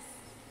purpose,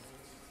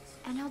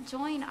 and he'll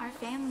join our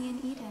family in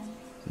Eden.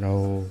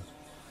 No.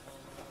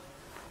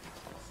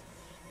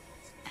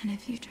 And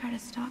if you try to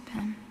stop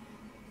him,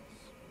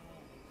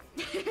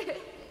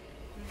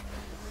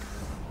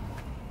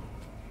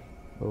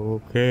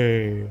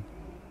 Okay.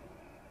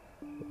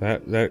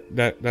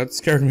 That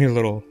scared me a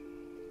little.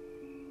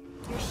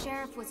 your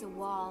sheriff was a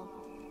wall.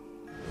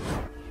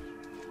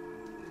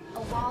 A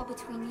wall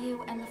between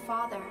you and the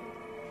Father.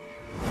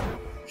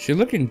 She's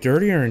looking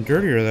dirtier and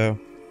dirtier though.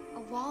 A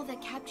wall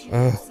that kept you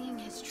from seeing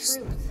his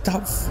truth.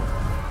 Stop.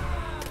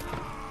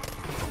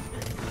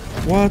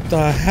 What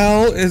the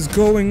hell is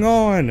going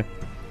on?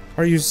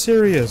 Are you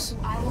serious?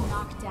 I will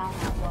knock down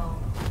that wall.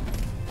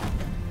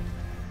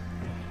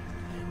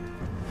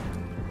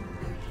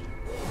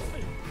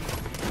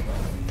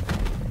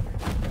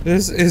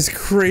 This is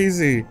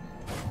crazy.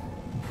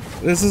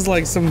 This is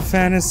like some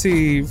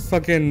fantasy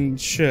fucking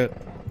shit.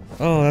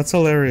 Oh, that's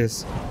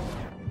hilarious.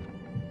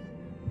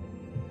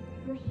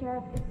 Your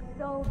sheriff is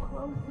so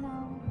close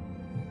now.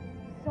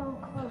 So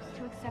close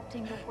to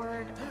accepting the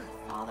word of the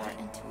Father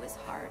into his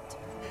heart.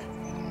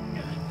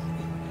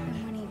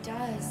 And when he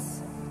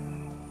does,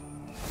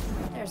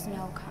 there's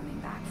no coming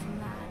back from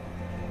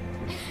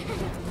that.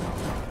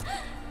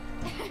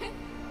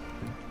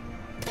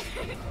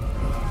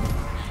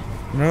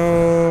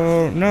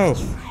 No, no,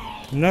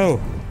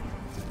 no,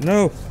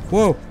 no.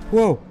 Whoa,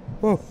 whoa,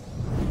 whoa.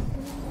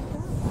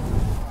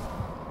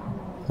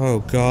 Oh,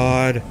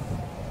 God.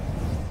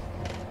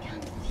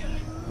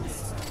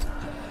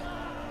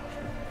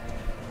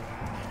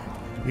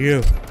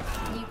 You.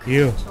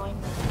 You.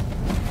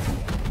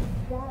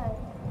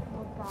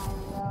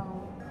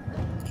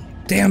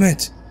 Damn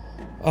it.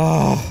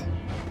 Oh,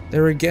 they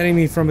were getting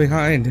me from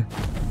behind.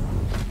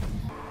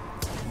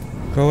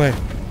 Go away.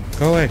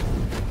 Go away.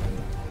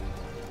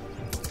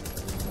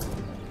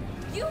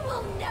 You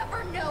will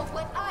never know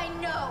what I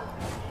know.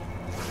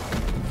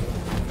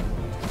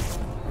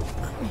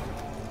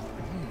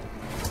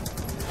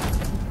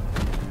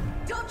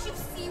 Don't you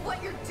see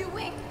what you're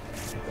doing?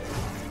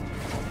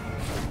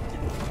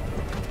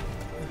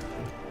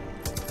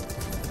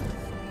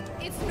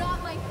 It's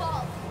not my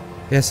fault.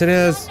 Yes, it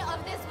is. None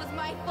of this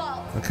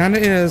kinda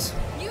is.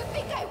 You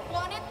think I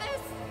wanted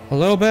this? A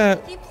little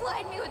bit. He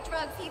plied me with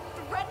drugs. He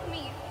threatened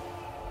me.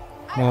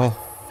 Well.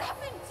 I was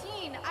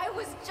 17. I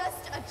was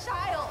just a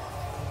child.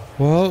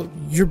 Well,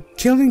 you're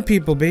killing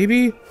people,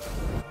 baby.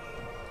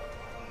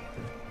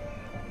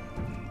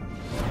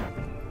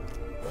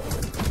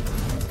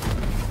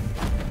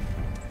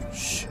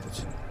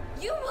 Shit.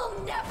 You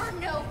will never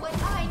know what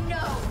I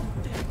know.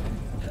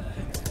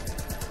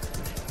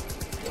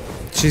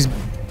 She's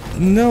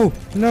no.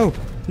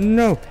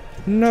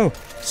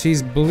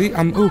 She's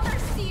I'm ooh. Father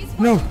sees what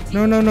No, you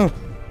do, no.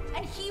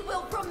 and he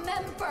will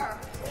remember.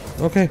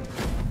 Okay.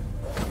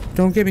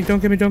 Don't get me.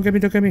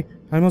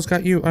 I almost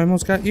got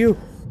you.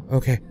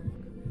 Okay.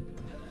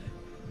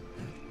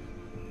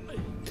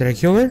 Did I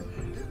kill her?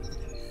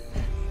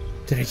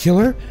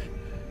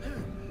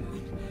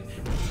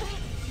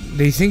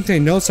 They think they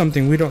know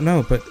something we don't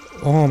know, but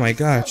oh my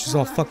god, she's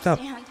all fucked up.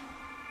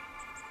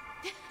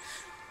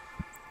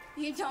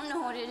 You don't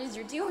know what it is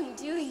you're doing,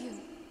 do you?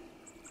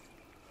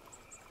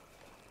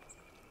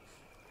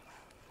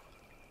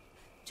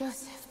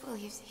 Joseph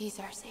believes he's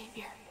our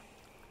savior.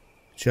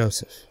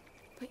 Joseph.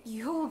 But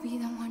you will be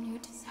the one who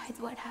decides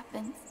what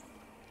happens.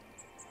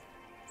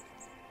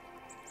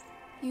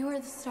 You are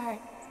the start.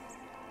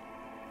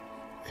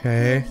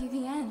 Okay. You will be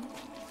the end.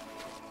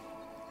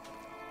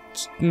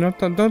 No,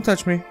 don't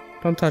touch me.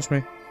 Don't touch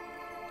me.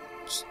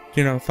 Just,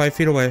 5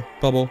 feet away.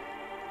 Bubble.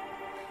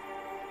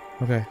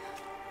 Okay.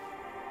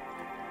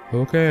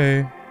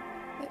 Okay.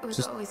 It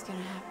was always gonna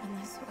happen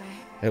this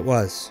way. It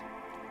was.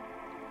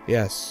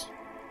 Yes.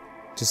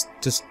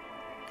 Just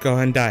go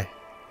ahead and die.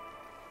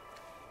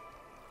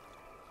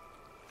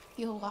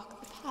 You'll walk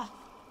the path.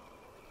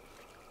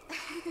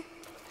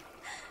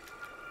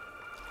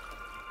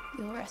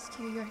 You'll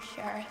rescue your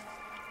sheriff.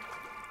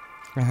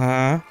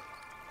 Uh-huh.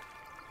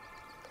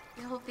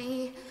 You'll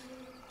be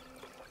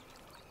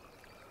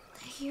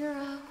the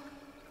hero.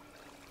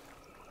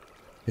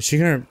 Is she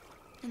gonna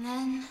And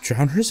then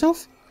drown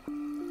herself?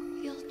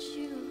 you'll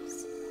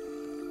choose.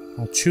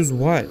 I'll choose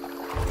what?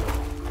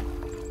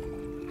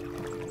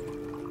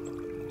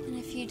 And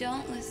if you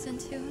don't listen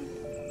to him,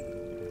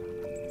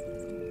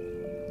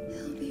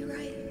 he'll be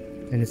right.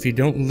 And if you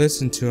don't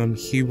listen to him,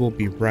 he will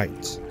be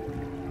right.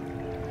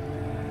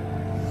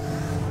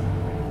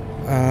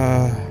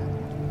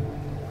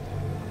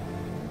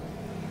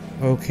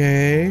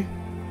 Okay.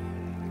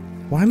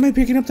 Why am I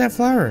picking up that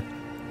flower?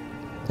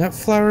 That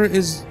flower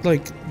is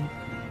like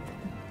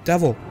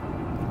devil.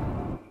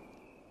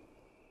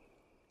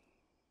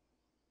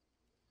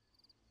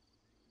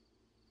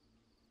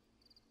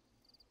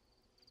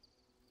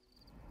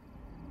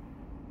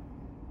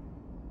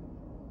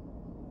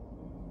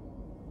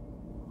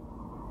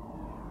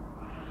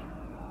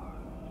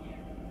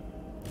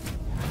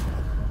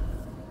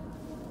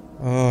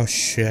 Oh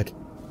shit.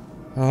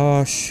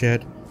 Oh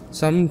shit.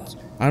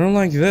 I don't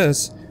like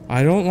this.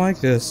 I don't like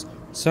this.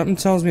 Something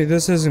tells me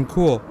this isn't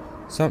cool.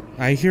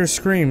 I hear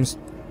screams.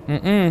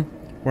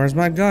 Where's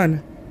my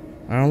gun?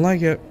 I don't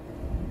like it.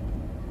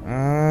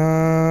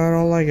 I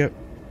don't like it.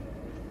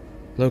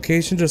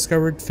 Location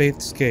discovered,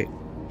 Faith's Gate.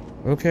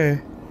 Okay.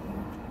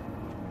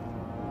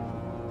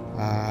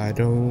 I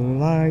don't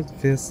like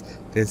this.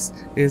 This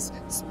is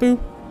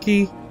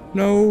spooky.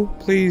 No,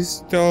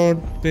 please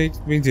don't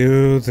make me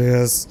do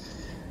this.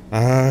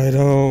 I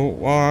don't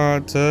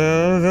want to.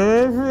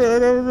 I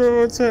don't know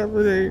what's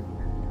happening.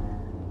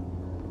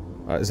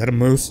 Is that a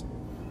moose?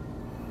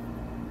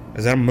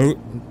 Is that a moose?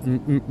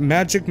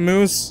 Magic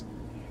moose?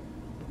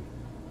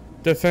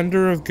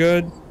 Defender of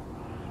good?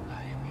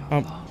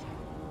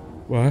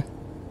 What?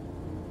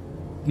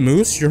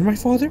 Moose, you're my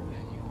father?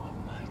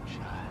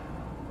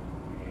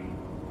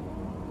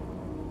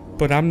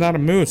 But I'm not a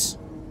moose.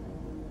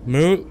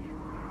 Moose?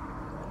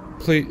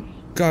 Please,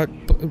 God,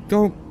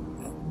 don't.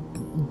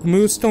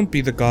 Moose, don't be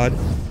the god.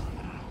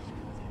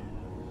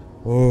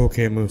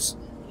 Okay, Moose.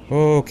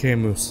 Okay,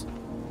 Moose.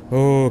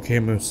 Okay,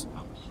 Moose.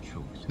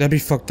 That'd be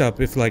fucked up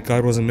if, like,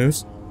 God was a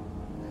moose.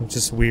 It's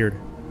just weird.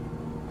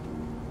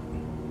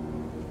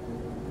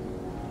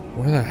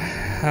 Where the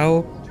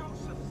hell?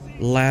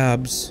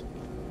 Labs.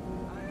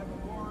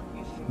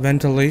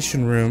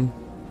 Ventilation room.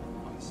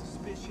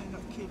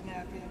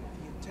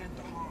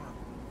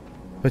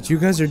 But you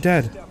guys are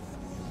dead.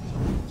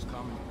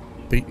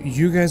 But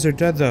you guys are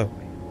dead, though.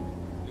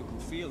 You can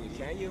feel it,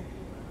 can't you?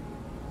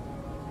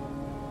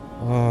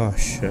 Oh,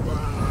 shit.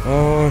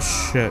 Oh,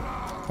 shit.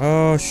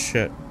 Oh,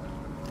 shit.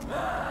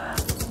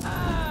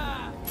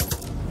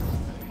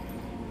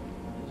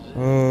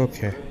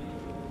 Okay.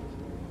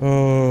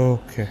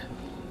 Okay.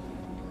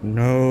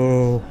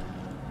 No.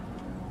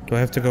 Do I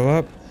have to go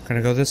up? Can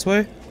I go this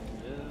way?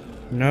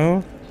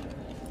 No.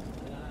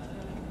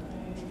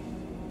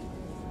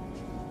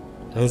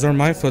 Those aren't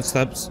my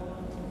footsteps.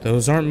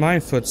 Those aren't my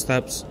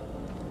footsteps.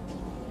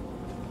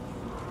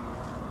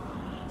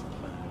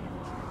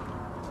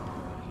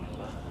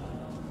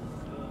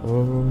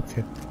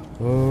 Okay.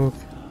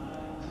 Okay.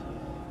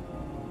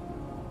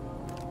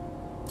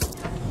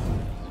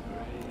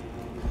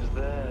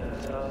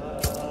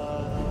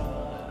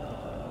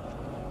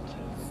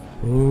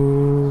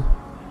 Ooh.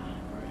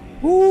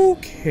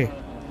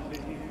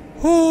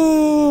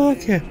 Oh,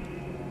 okay.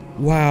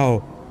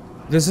 Wow.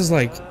 This is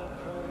like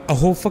a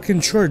whole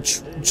fucking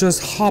church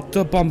just hopped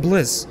up on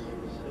Bliss.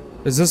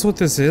 Is this what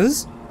this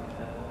is?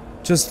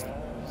 Just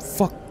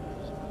fuck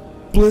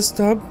blissed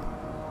up?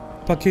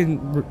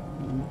 Fucking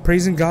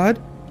praising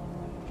God?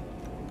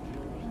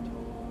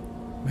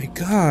 My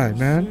God,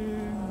 man.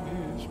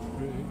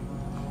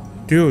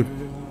 Dude.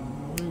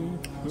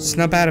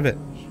 Snap out of it.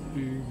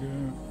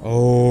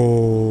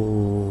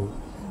 Oh.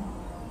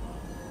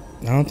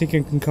 I don't think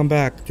it can come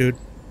back, dude.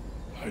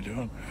 I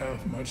don't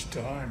have much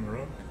time,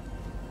 Rook.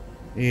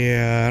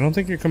 Yeah, I don't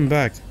think you're coming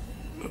back.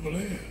 The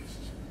Bliss.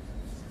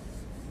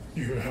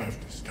 You have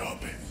to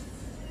stop it.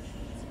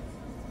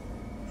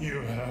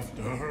 You have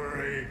to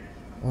hurry.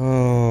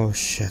 Oh,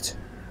 shit.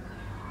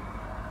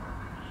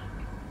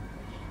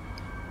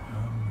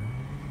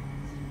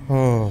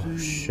 Oh,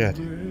 shit.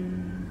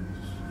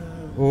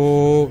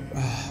 Oh,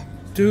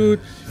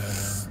 dude.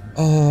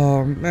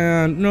 Oh,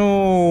 man,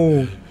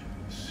 no.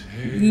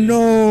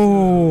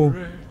 No.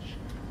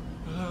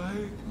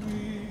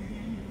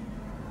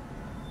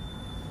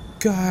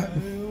 God.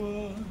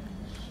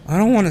 I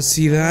don't want to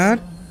see that.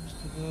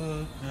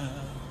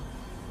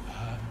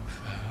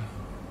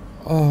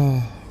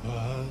 Oh.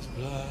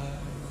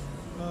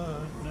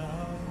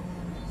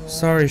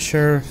 Sorry,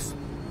 Sheriff.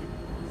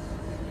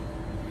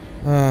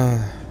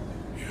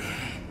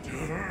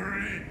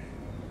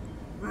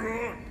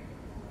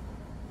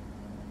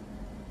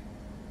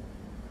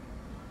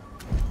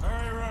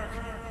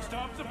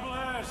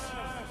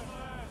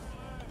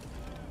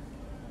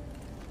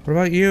 What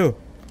about you?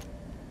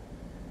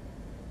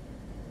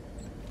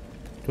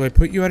 Do I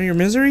put you out of your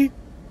misery?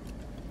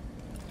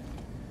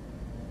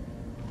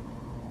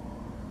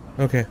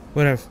 Okay,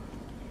 whatever.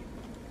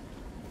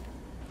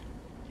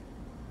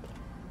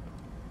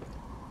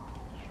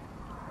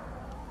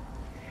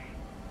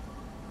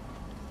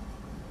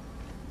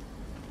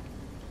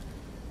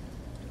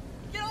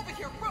 Get over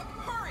here, Rook,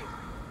 hurry!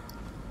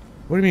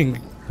 What do you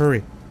mean,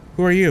 hurry?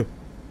 Who are you?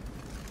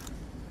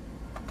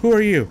 Who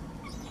are you?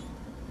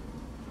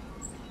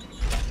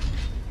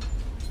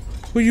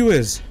 Who you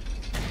is?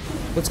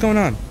 What's going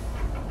on?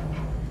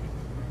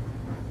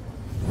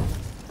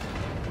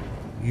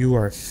 You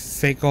are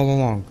fake all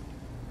along.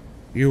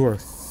 You are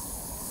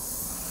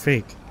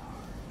fake.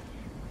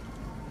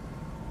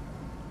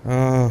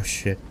 Oh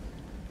shit.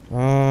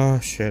 Oh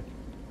shit.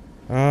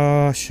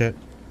 Oh shit.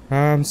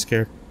 I'm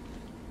scared.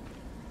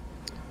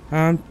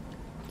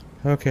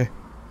 Okay.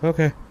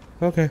 Okay.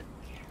 Okay.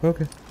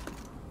 Okay.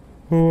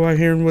 Oh, I'm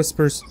hearing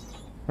whispers.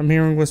 I'm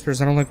hearing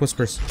whispers. I don't like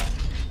whispers.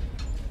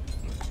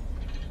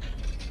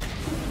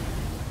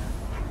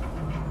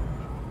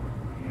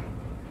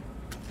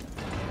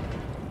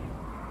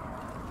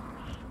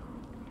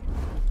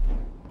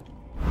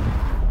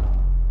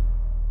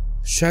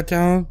 Shut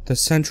down the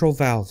central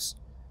valves.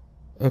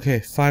 Okay,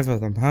 5 of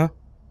them, huh?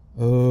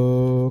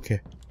 Okay.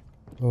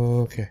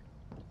 Okay.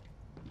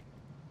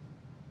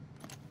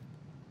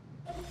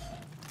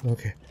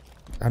 Okay.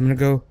 I'm gonna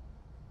go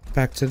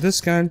back to this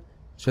gun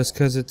just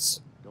because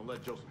it's... Don't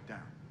let Joseph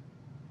down.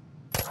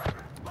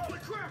 Holy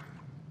crap!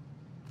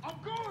 I'm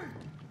going!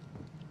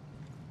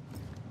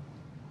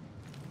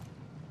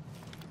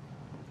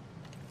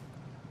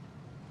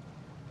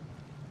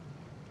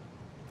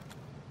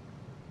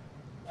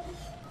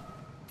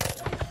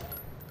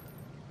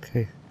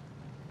 Okay.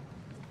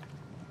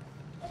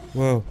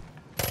 Whoa.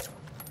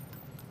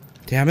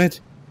 Damn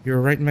it. You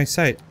were right in my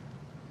sight.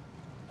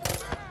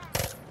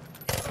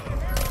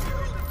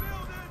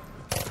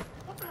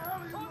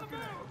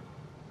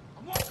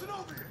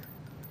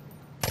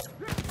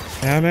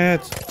 Damn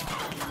it.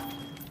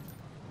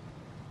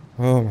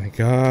 Oh my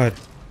God.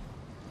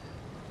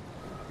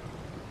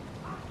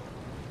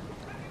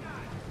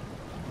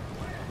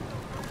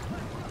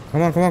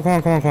 Come on, come on, come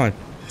on, come on, come on.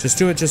 Just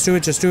do it, just do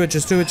it, just do it,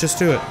 just do it, just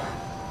do it.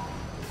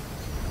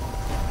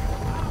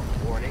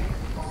 Warning,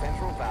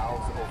 central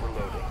valves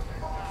overloading.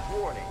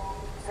 Warning,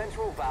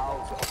 central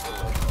valves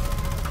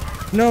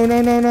overloading. No,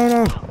 no, no, no,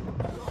 no.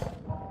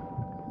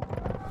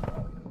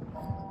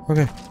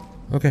 Okay,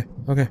 okay,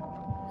 okay,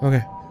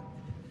 okay.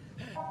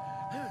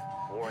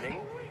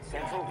 Warning,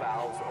 central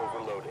valves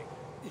overloading.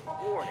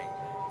 Warning,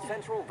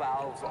 central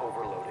valves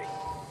overloading.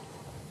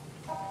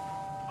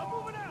 I'm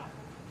moving out!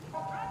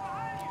 Right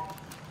behind you!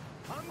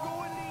 I'm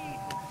going lead!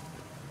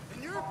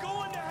 And you're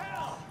going to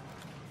hell!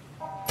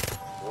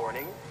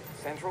 Warning,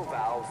 central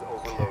valves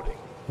overloading.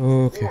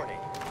 Okay. Warning,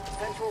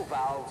 central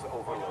valves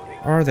overloading.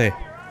 Are they?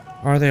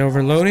 Are they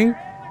overloading?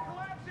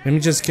 Let me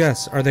just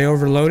guess. Are they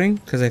overloading?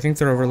 Because I think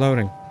they're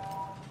overloading.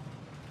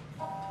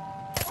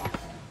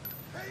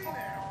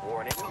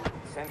 Warning,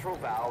 central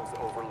valves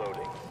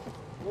overloading.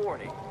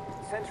 Warning,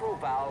 central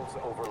valves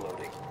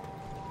overloading.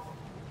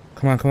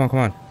 Come on, come on, come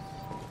on.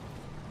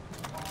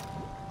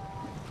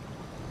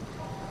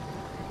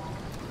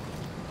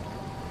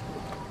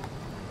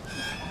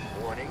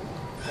 Warning,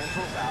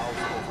 central valves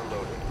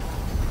overloading.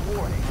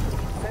 Warning,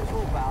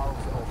 central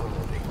valves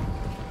overloading.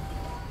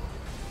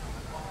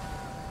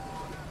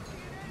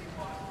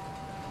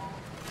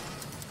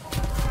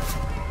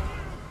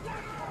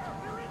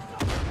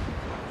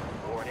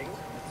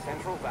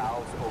 Central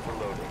valves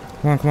overloading.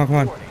 Come on, come on, come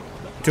on.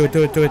 Do it,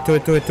 do it, do it, do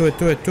it, do it, do it,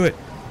 do it, do it.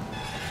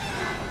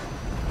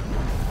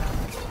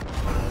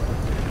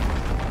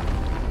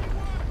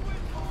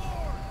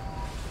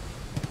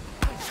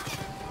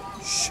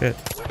 Shit.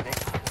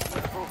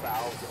 Central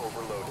valves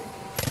overloading.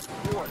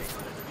 Warning.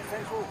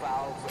 Central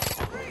valves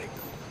overloading.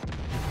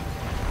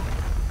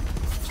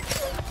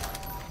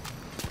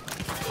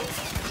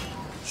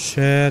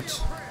 Shit.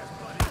 Central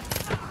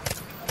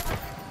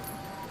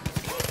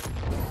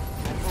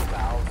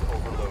valves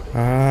overloading.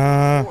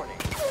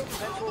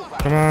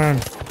 Come on.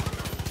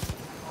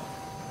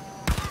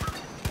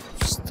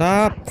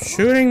 Stop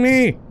shooting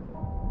me.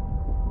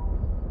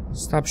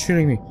 Stop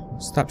shooting me.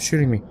 Stop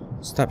shooting me.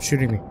 Stop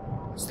shooting me.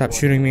 Stop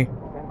shooting me.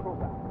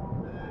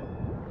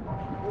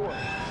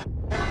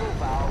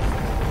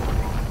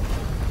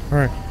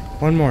 Alright.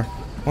 One more.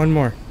 One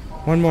more.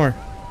 One more.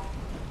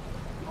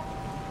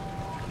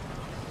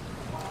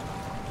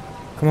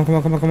 Come on, come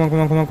on, come on, come on, come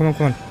on, come on, come on,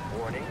 come on.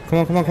 Come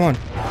on, come on, come on.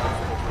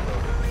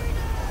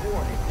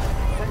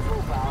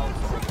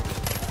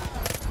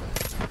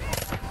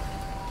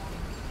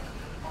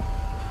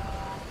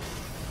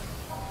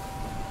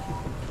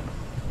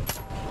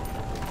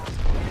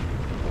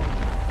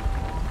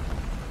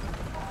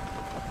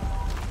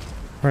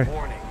 Alright,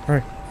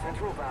 alright.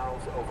 Central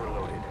valves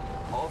overloaded.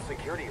 All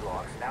security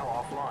locks now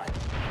offline.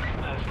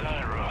 That's not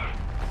it, Rook.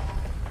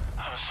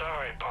 I'm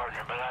sorry,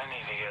 partner, but I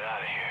need to get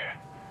out of here.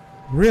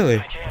 Really?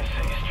 I can't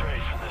see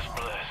straight from this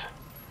bliss.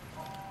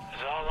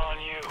 It's all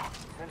on you.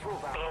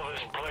 Blow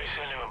this place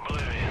into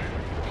oblivion.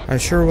 I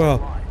sure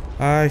will.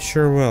 I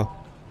sure will.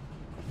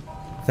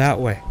 That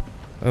way.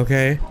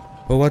 Okay.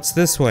 But what's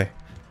this way?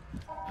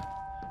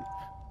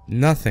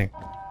 Nothing.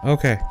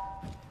 Okay.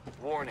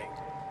 Warning.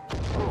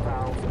 Central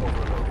valves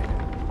overloaded.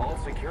 All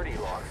security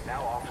locks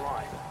now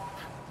offline.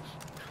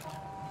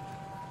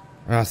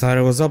 I thought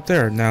it was up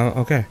there. Now,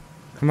 okay.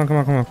 Come on, come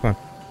on, come on, come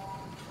on.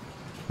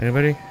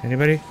 Anybody?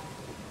 Anybody?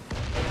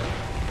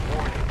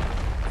 Warning.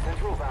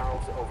 Central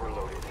valves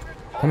overloaded.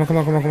 Come on, come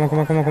on, come on, come on, come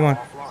on, come on, come on.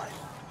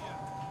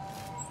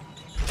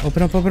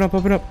 Open up, open up,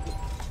 open up.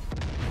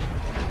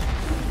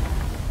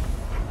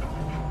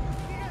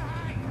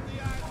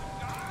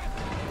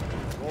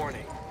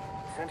 Warning.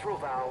 Central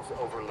valves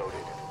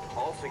overloaded.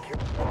 All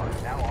security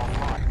locks now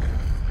offline.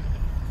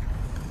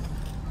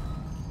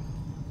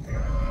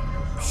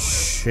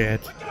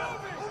 Shit.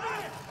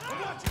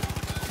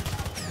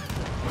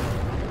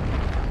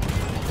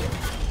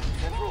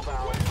 Central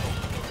valves.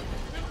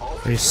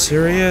 Are you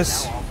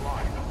serious?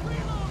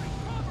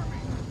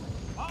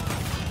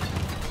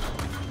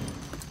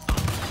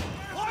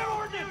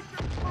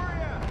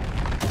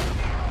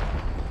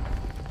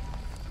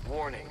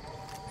 Warning.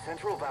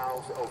 Central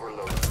valves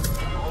overloaded.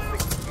 All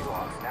security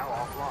locks now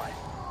offline.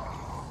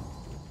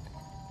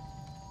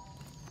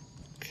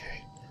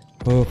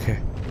 Okay.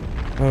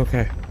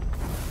 Okay.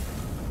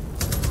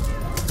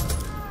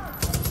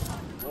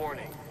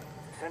 Warning.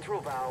 Central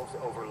valves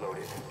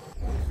overloaded.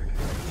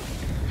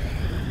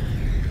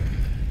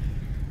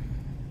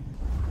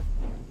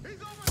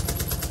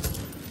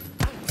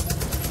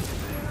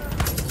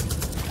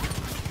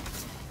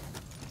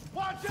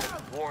 Watch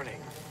out!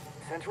 Warning.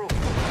 Central.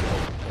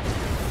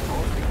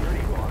 All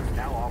security locks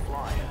now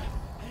offline.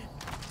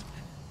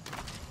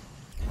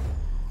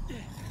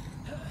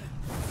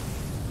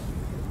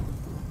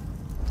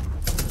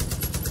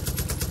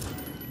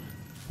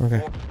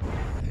 Okay.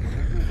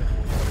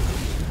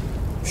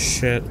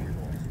 Shit.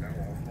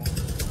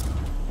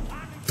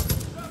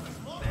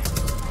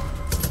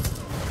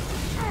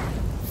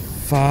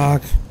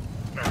 Fuck.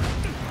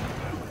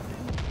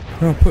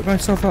 No, put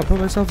myself out, put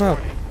myself out.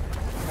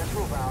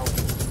 Central valve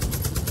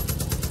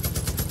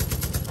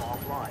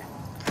offline.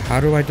 How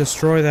do I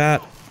destroy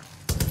that?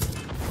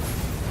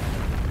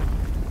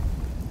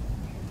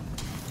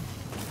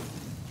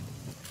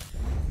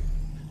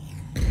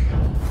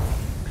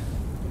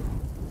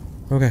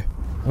 Okay,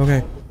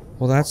 okay.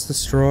 Well, that's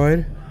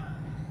destroyed.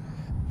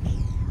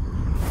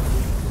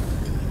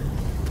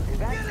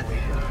 That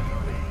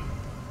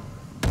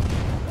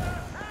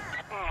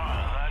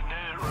did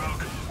it,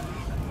 Rook.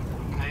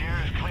 The air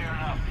is clear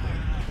enough.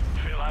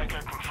 Feel like I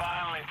can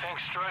finally think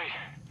straight.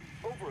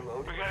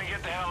 Overload. We gotta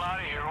get the hell out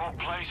of here. Old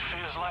place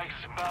feels like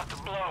it's about to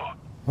blow.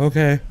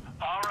 Okay.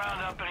 I'll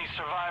round up any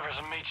survivors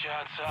and meet you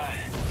outside.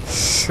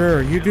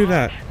 Sure, you do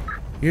that.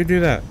 You do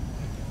that.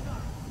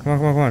 Come on,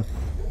 come on, come on.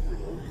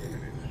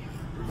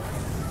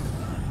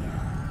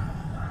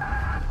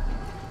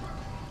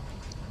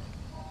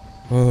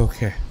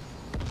 Okay.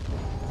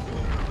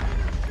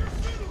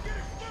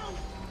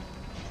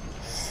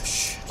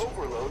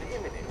 Overload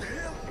imminent.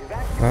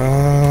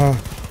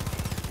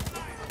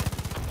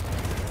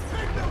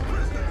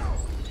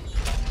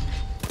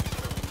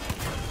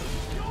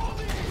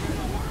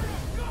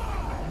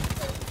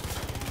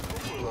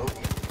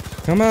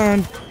 Come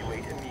on.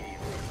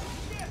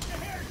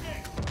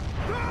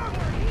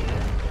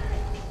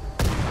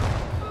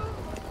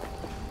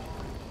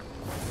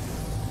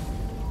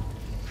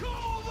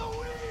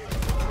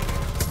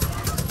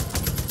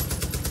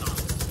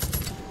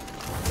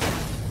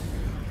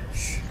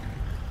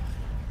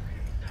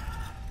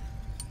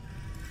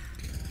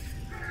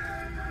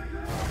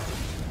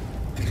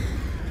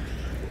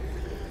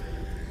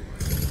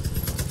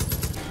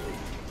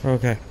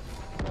 Okay.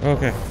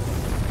 Okay.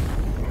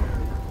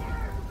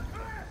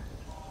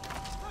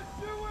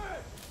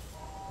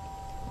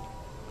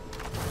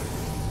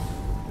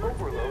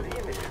 Overload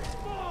imminent.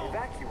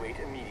 Evacuate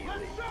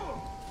immediately.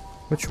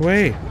 Which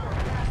way?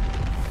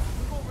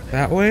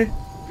 That way?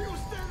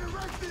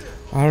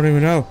 I don't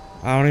even know.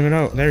 I don't even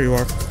know. There you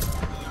are.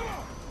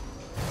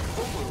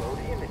 Overload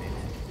imminent.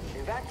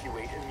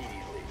 Evacuate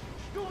immediately.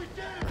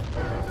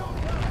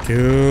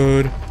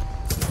 Dude.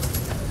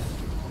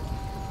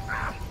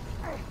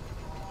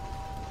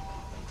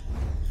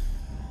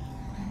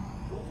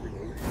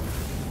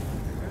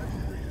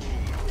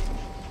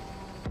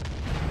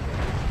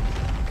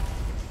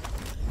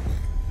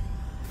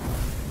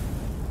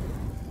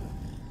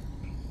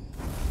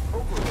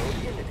 Overload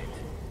imminent.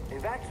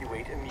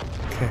 Evacuate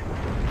immediately.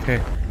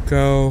 Okay.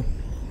 Go.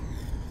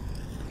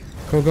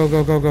 Go, go,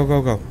 go, go, go,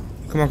 go, go.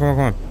 Come on, come on,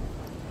 come on.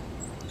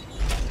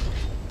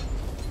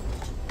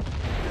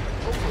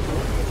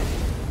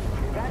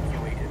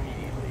 Evacuate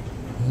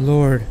immediately.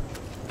 Lord.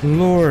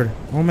 Lord.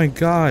 Oh my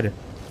god.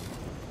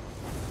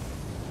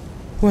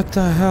 What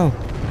the hell?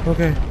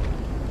 Okay.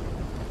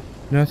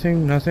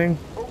 Nothing, nothing.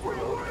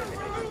 Overload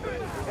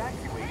imminent.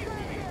 Evacuate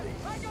immediately.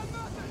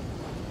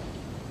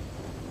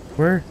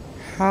 Where?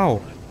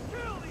 How?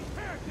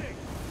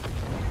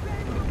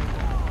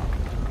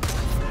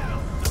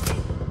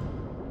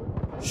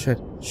 Shit,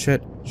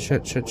 shit,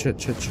 shit, shit, shit,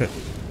 shit, shit.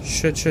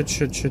 Shit, shit,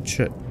 shit, shit,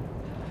 shit.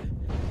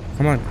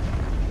 Come on.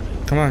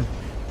 Come on.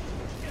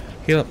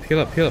 Heal up, heal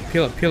up, heal up,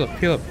 heal up, heal up,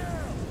 heal up.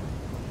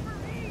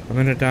 I'm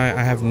gonna die.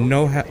 I have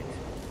no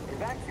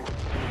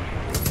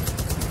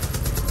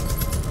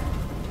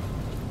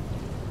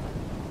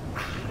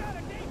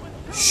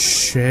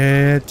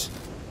Shit.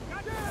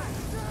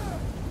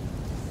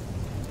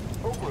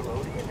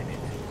 Overload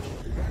imminent.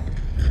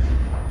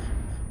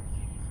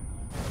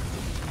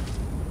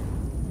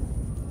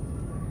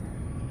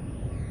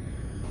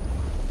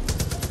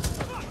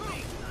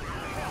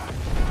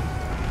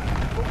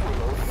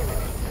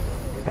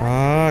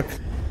 Fuck.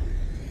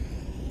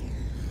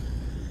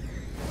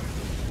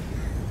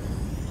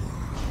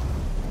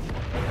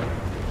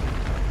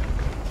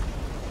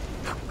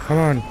 Come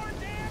on.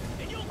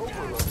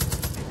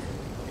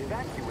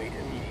 Evacuate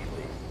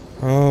immediately.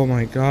 Oh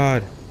my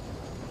god.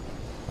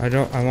 I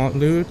want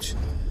loot.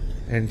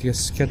 And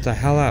just get the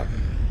hell out.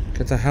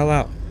 Get the hell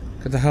out.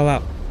 Get the hell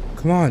out.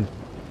 Come on.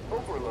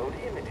 Overload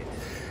imminent.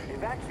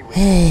 Evacuate.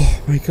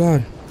 Oh my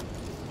god.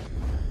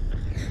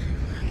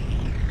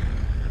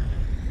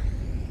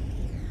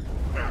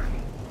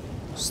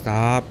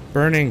 Stop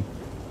burning.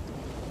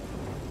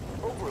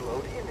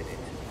 Overload imminent.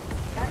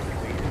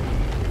 Evacuate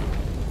immediately.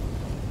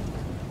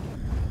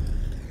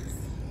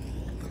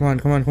 Come on,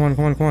 come on, come on,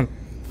 come on, come on.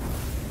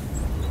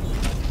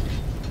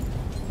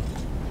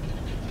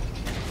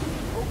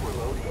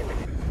 Overload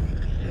imminent.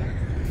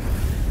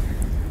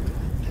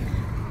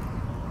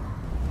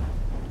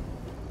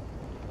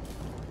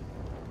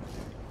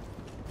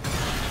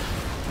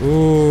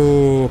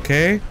 Ooh,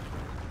 okay.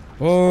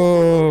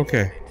 Oh,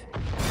 okay.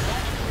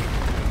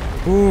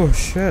 Oh,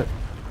 shit.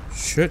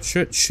 Shit,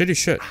 shit, shitty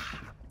shit.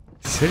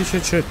 Shitty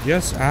shit, shit.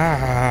 Yes.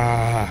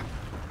 Ah.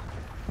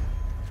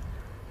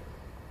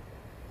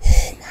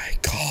 Oh my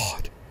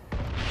god.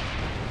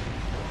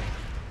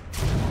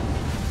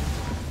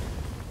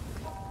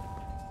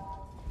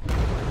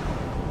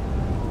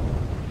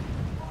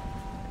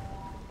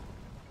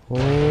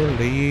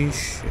 Holy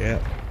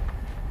shit.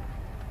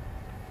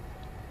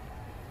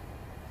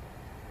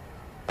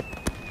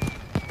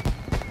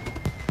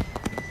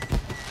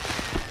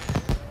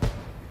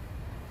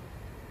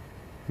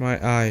 My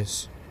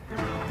eyes.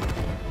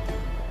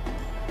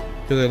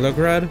 Do they look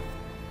red?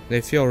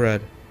 They feel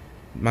red.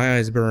 My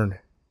eyes burn.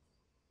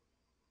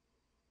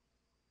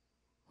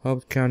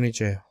 Hope County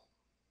Jail.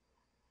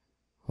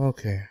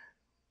 Okay.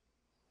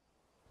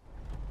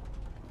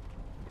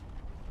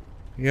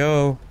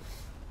 Yo.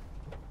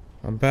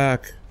 I'm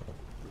back.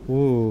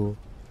 Ooh.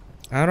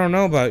 I don't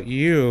know about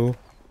you.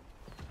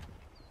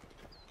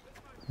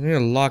 I need to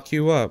lock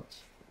you up.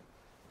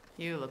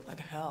 You look like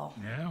hell.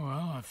 Yeah,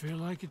 well, I feel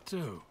like it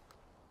too.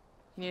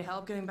 You need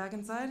help getting back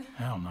inside?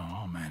 Hell no,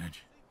 I'll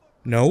manage.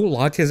 No,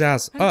 lock his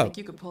ass I didn't up. think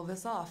you could pull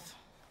this off.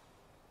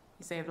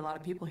 You saved a lot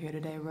of people here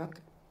today,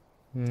 Rook.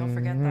 Don't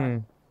forget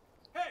that.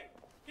 Hey,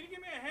 can you give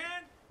me a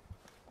hand?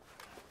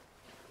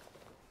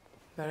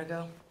 Better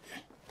go.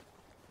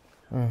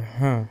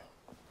 Uh-huh.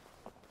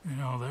 You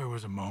know, there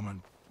was a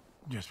moment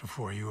just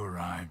before you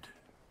arrived.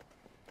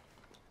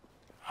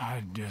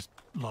 I just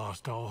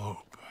lost all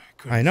hope.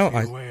 I know.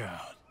 See a way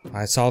out.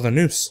 I saw the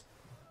noose.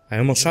 I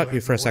almost shot you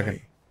led for a the second.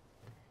 way.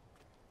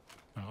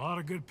 A lot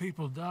of good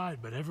people died,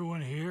 but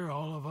everyone here,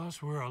 all of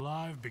us, we're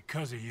alive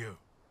because of you.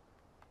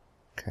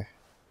 Okay.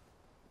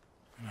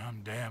 And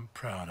I'm damn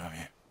proud of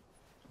you.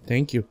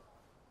 Thank you.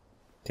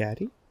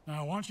 Daddy?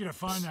 Now, I want you to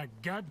find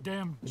that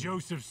goddamn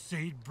Joseph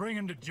Seed, bring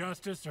him to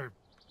justice, or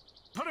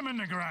put him in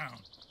the ground.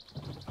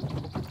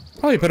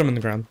 Probably put him in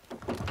the ground.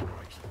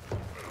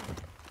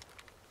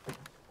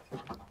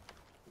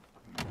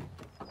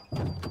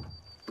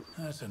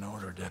 That's an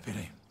order,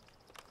 Deputy.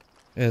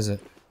 Is it?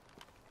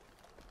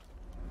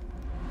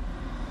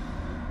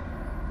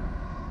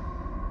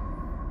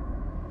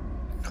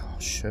 Oh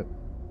shit.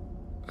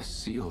 A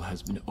seal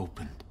has been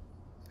opened.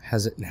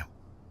 Has it now?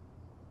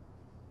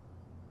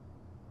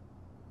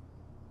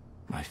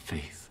 My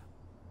faith.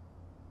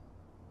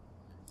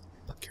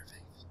 Fuck your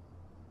faith.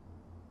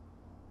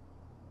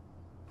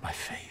 My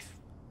faith.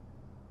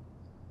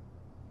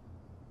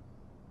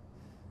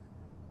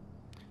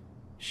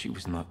 She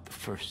was not the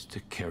first to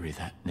carry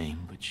that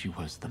name, but she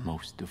was the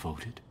most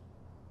devoted.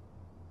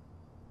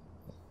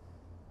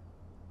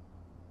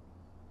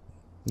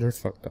 You're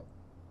fucked up.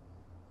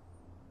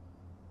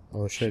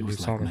 Oh shit, she was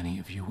you saw like me. many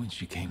of you when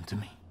she came to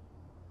me.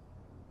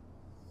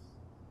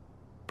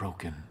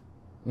 Broken.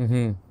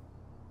 Mm-hmm.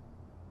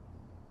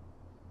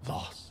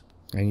 Lost.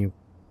 And you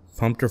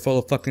pumped her full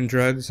of fucking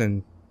drugs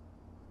and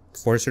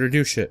forced her to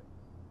do shit.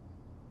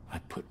 I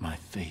put my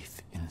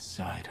faith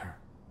inside her.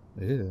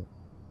 Ew.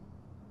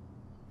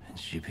 And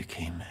she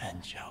became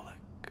angelic.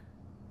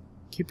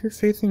 Keep your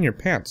faith in your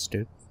pants,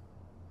 dude.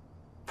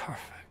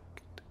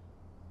 Perfect.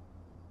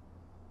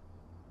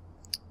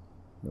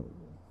 No.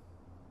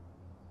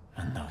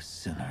 And those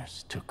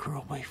sinners took her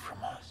away from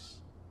us.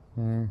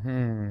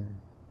 Mm-hmm.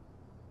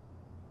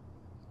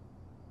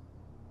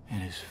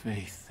 It is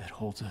faith that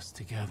holds us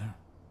together.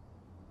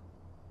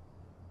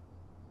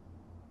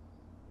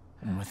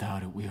 And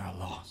without it, we are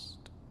lost.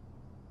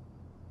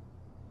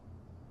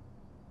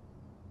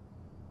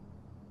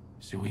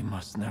 So we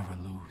must never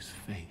lose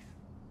faith.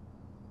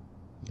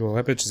 Well,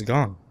 that bitch is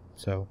gone,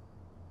 so.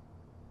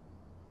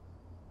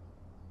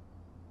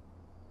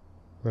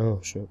 Oh,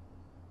 shit.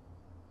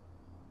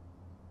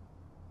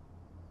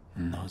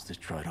 And those that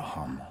try to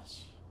harm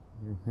us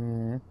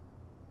Mm-hmm.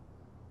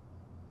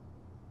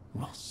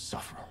 will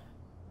suffer.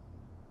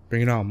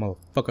 Bring it on,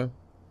 motherfucker.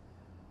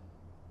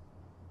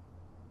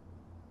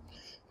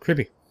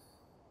 Creepy.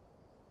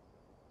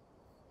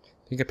 I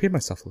think I peed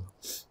myself a little.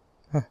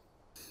 Huh.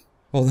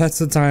 Well, that's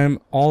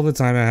all the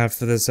time I have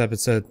for this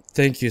episode.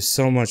 Thank you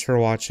so much for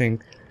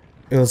watching.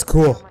 It was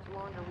cool.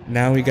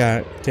 Now we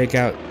got take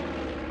out.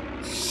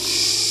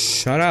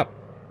 Shut up.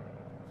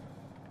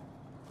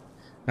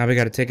 Now we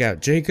got to take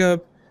out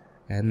Jacob,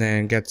 and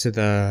then get to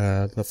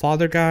the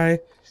father guy,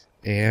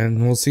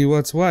 and we'll see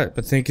what's what.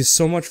 But thank you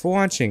so much for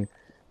watching.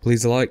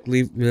 Please leave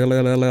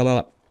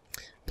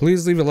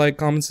a like,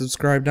 comment,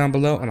 subscribe down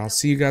below, and I'll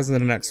see you guys in the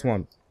next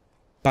one.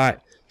 Bye.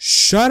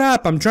 Shut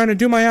up! I'm trying to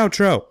do my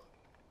outro.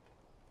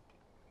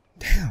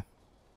 Damn.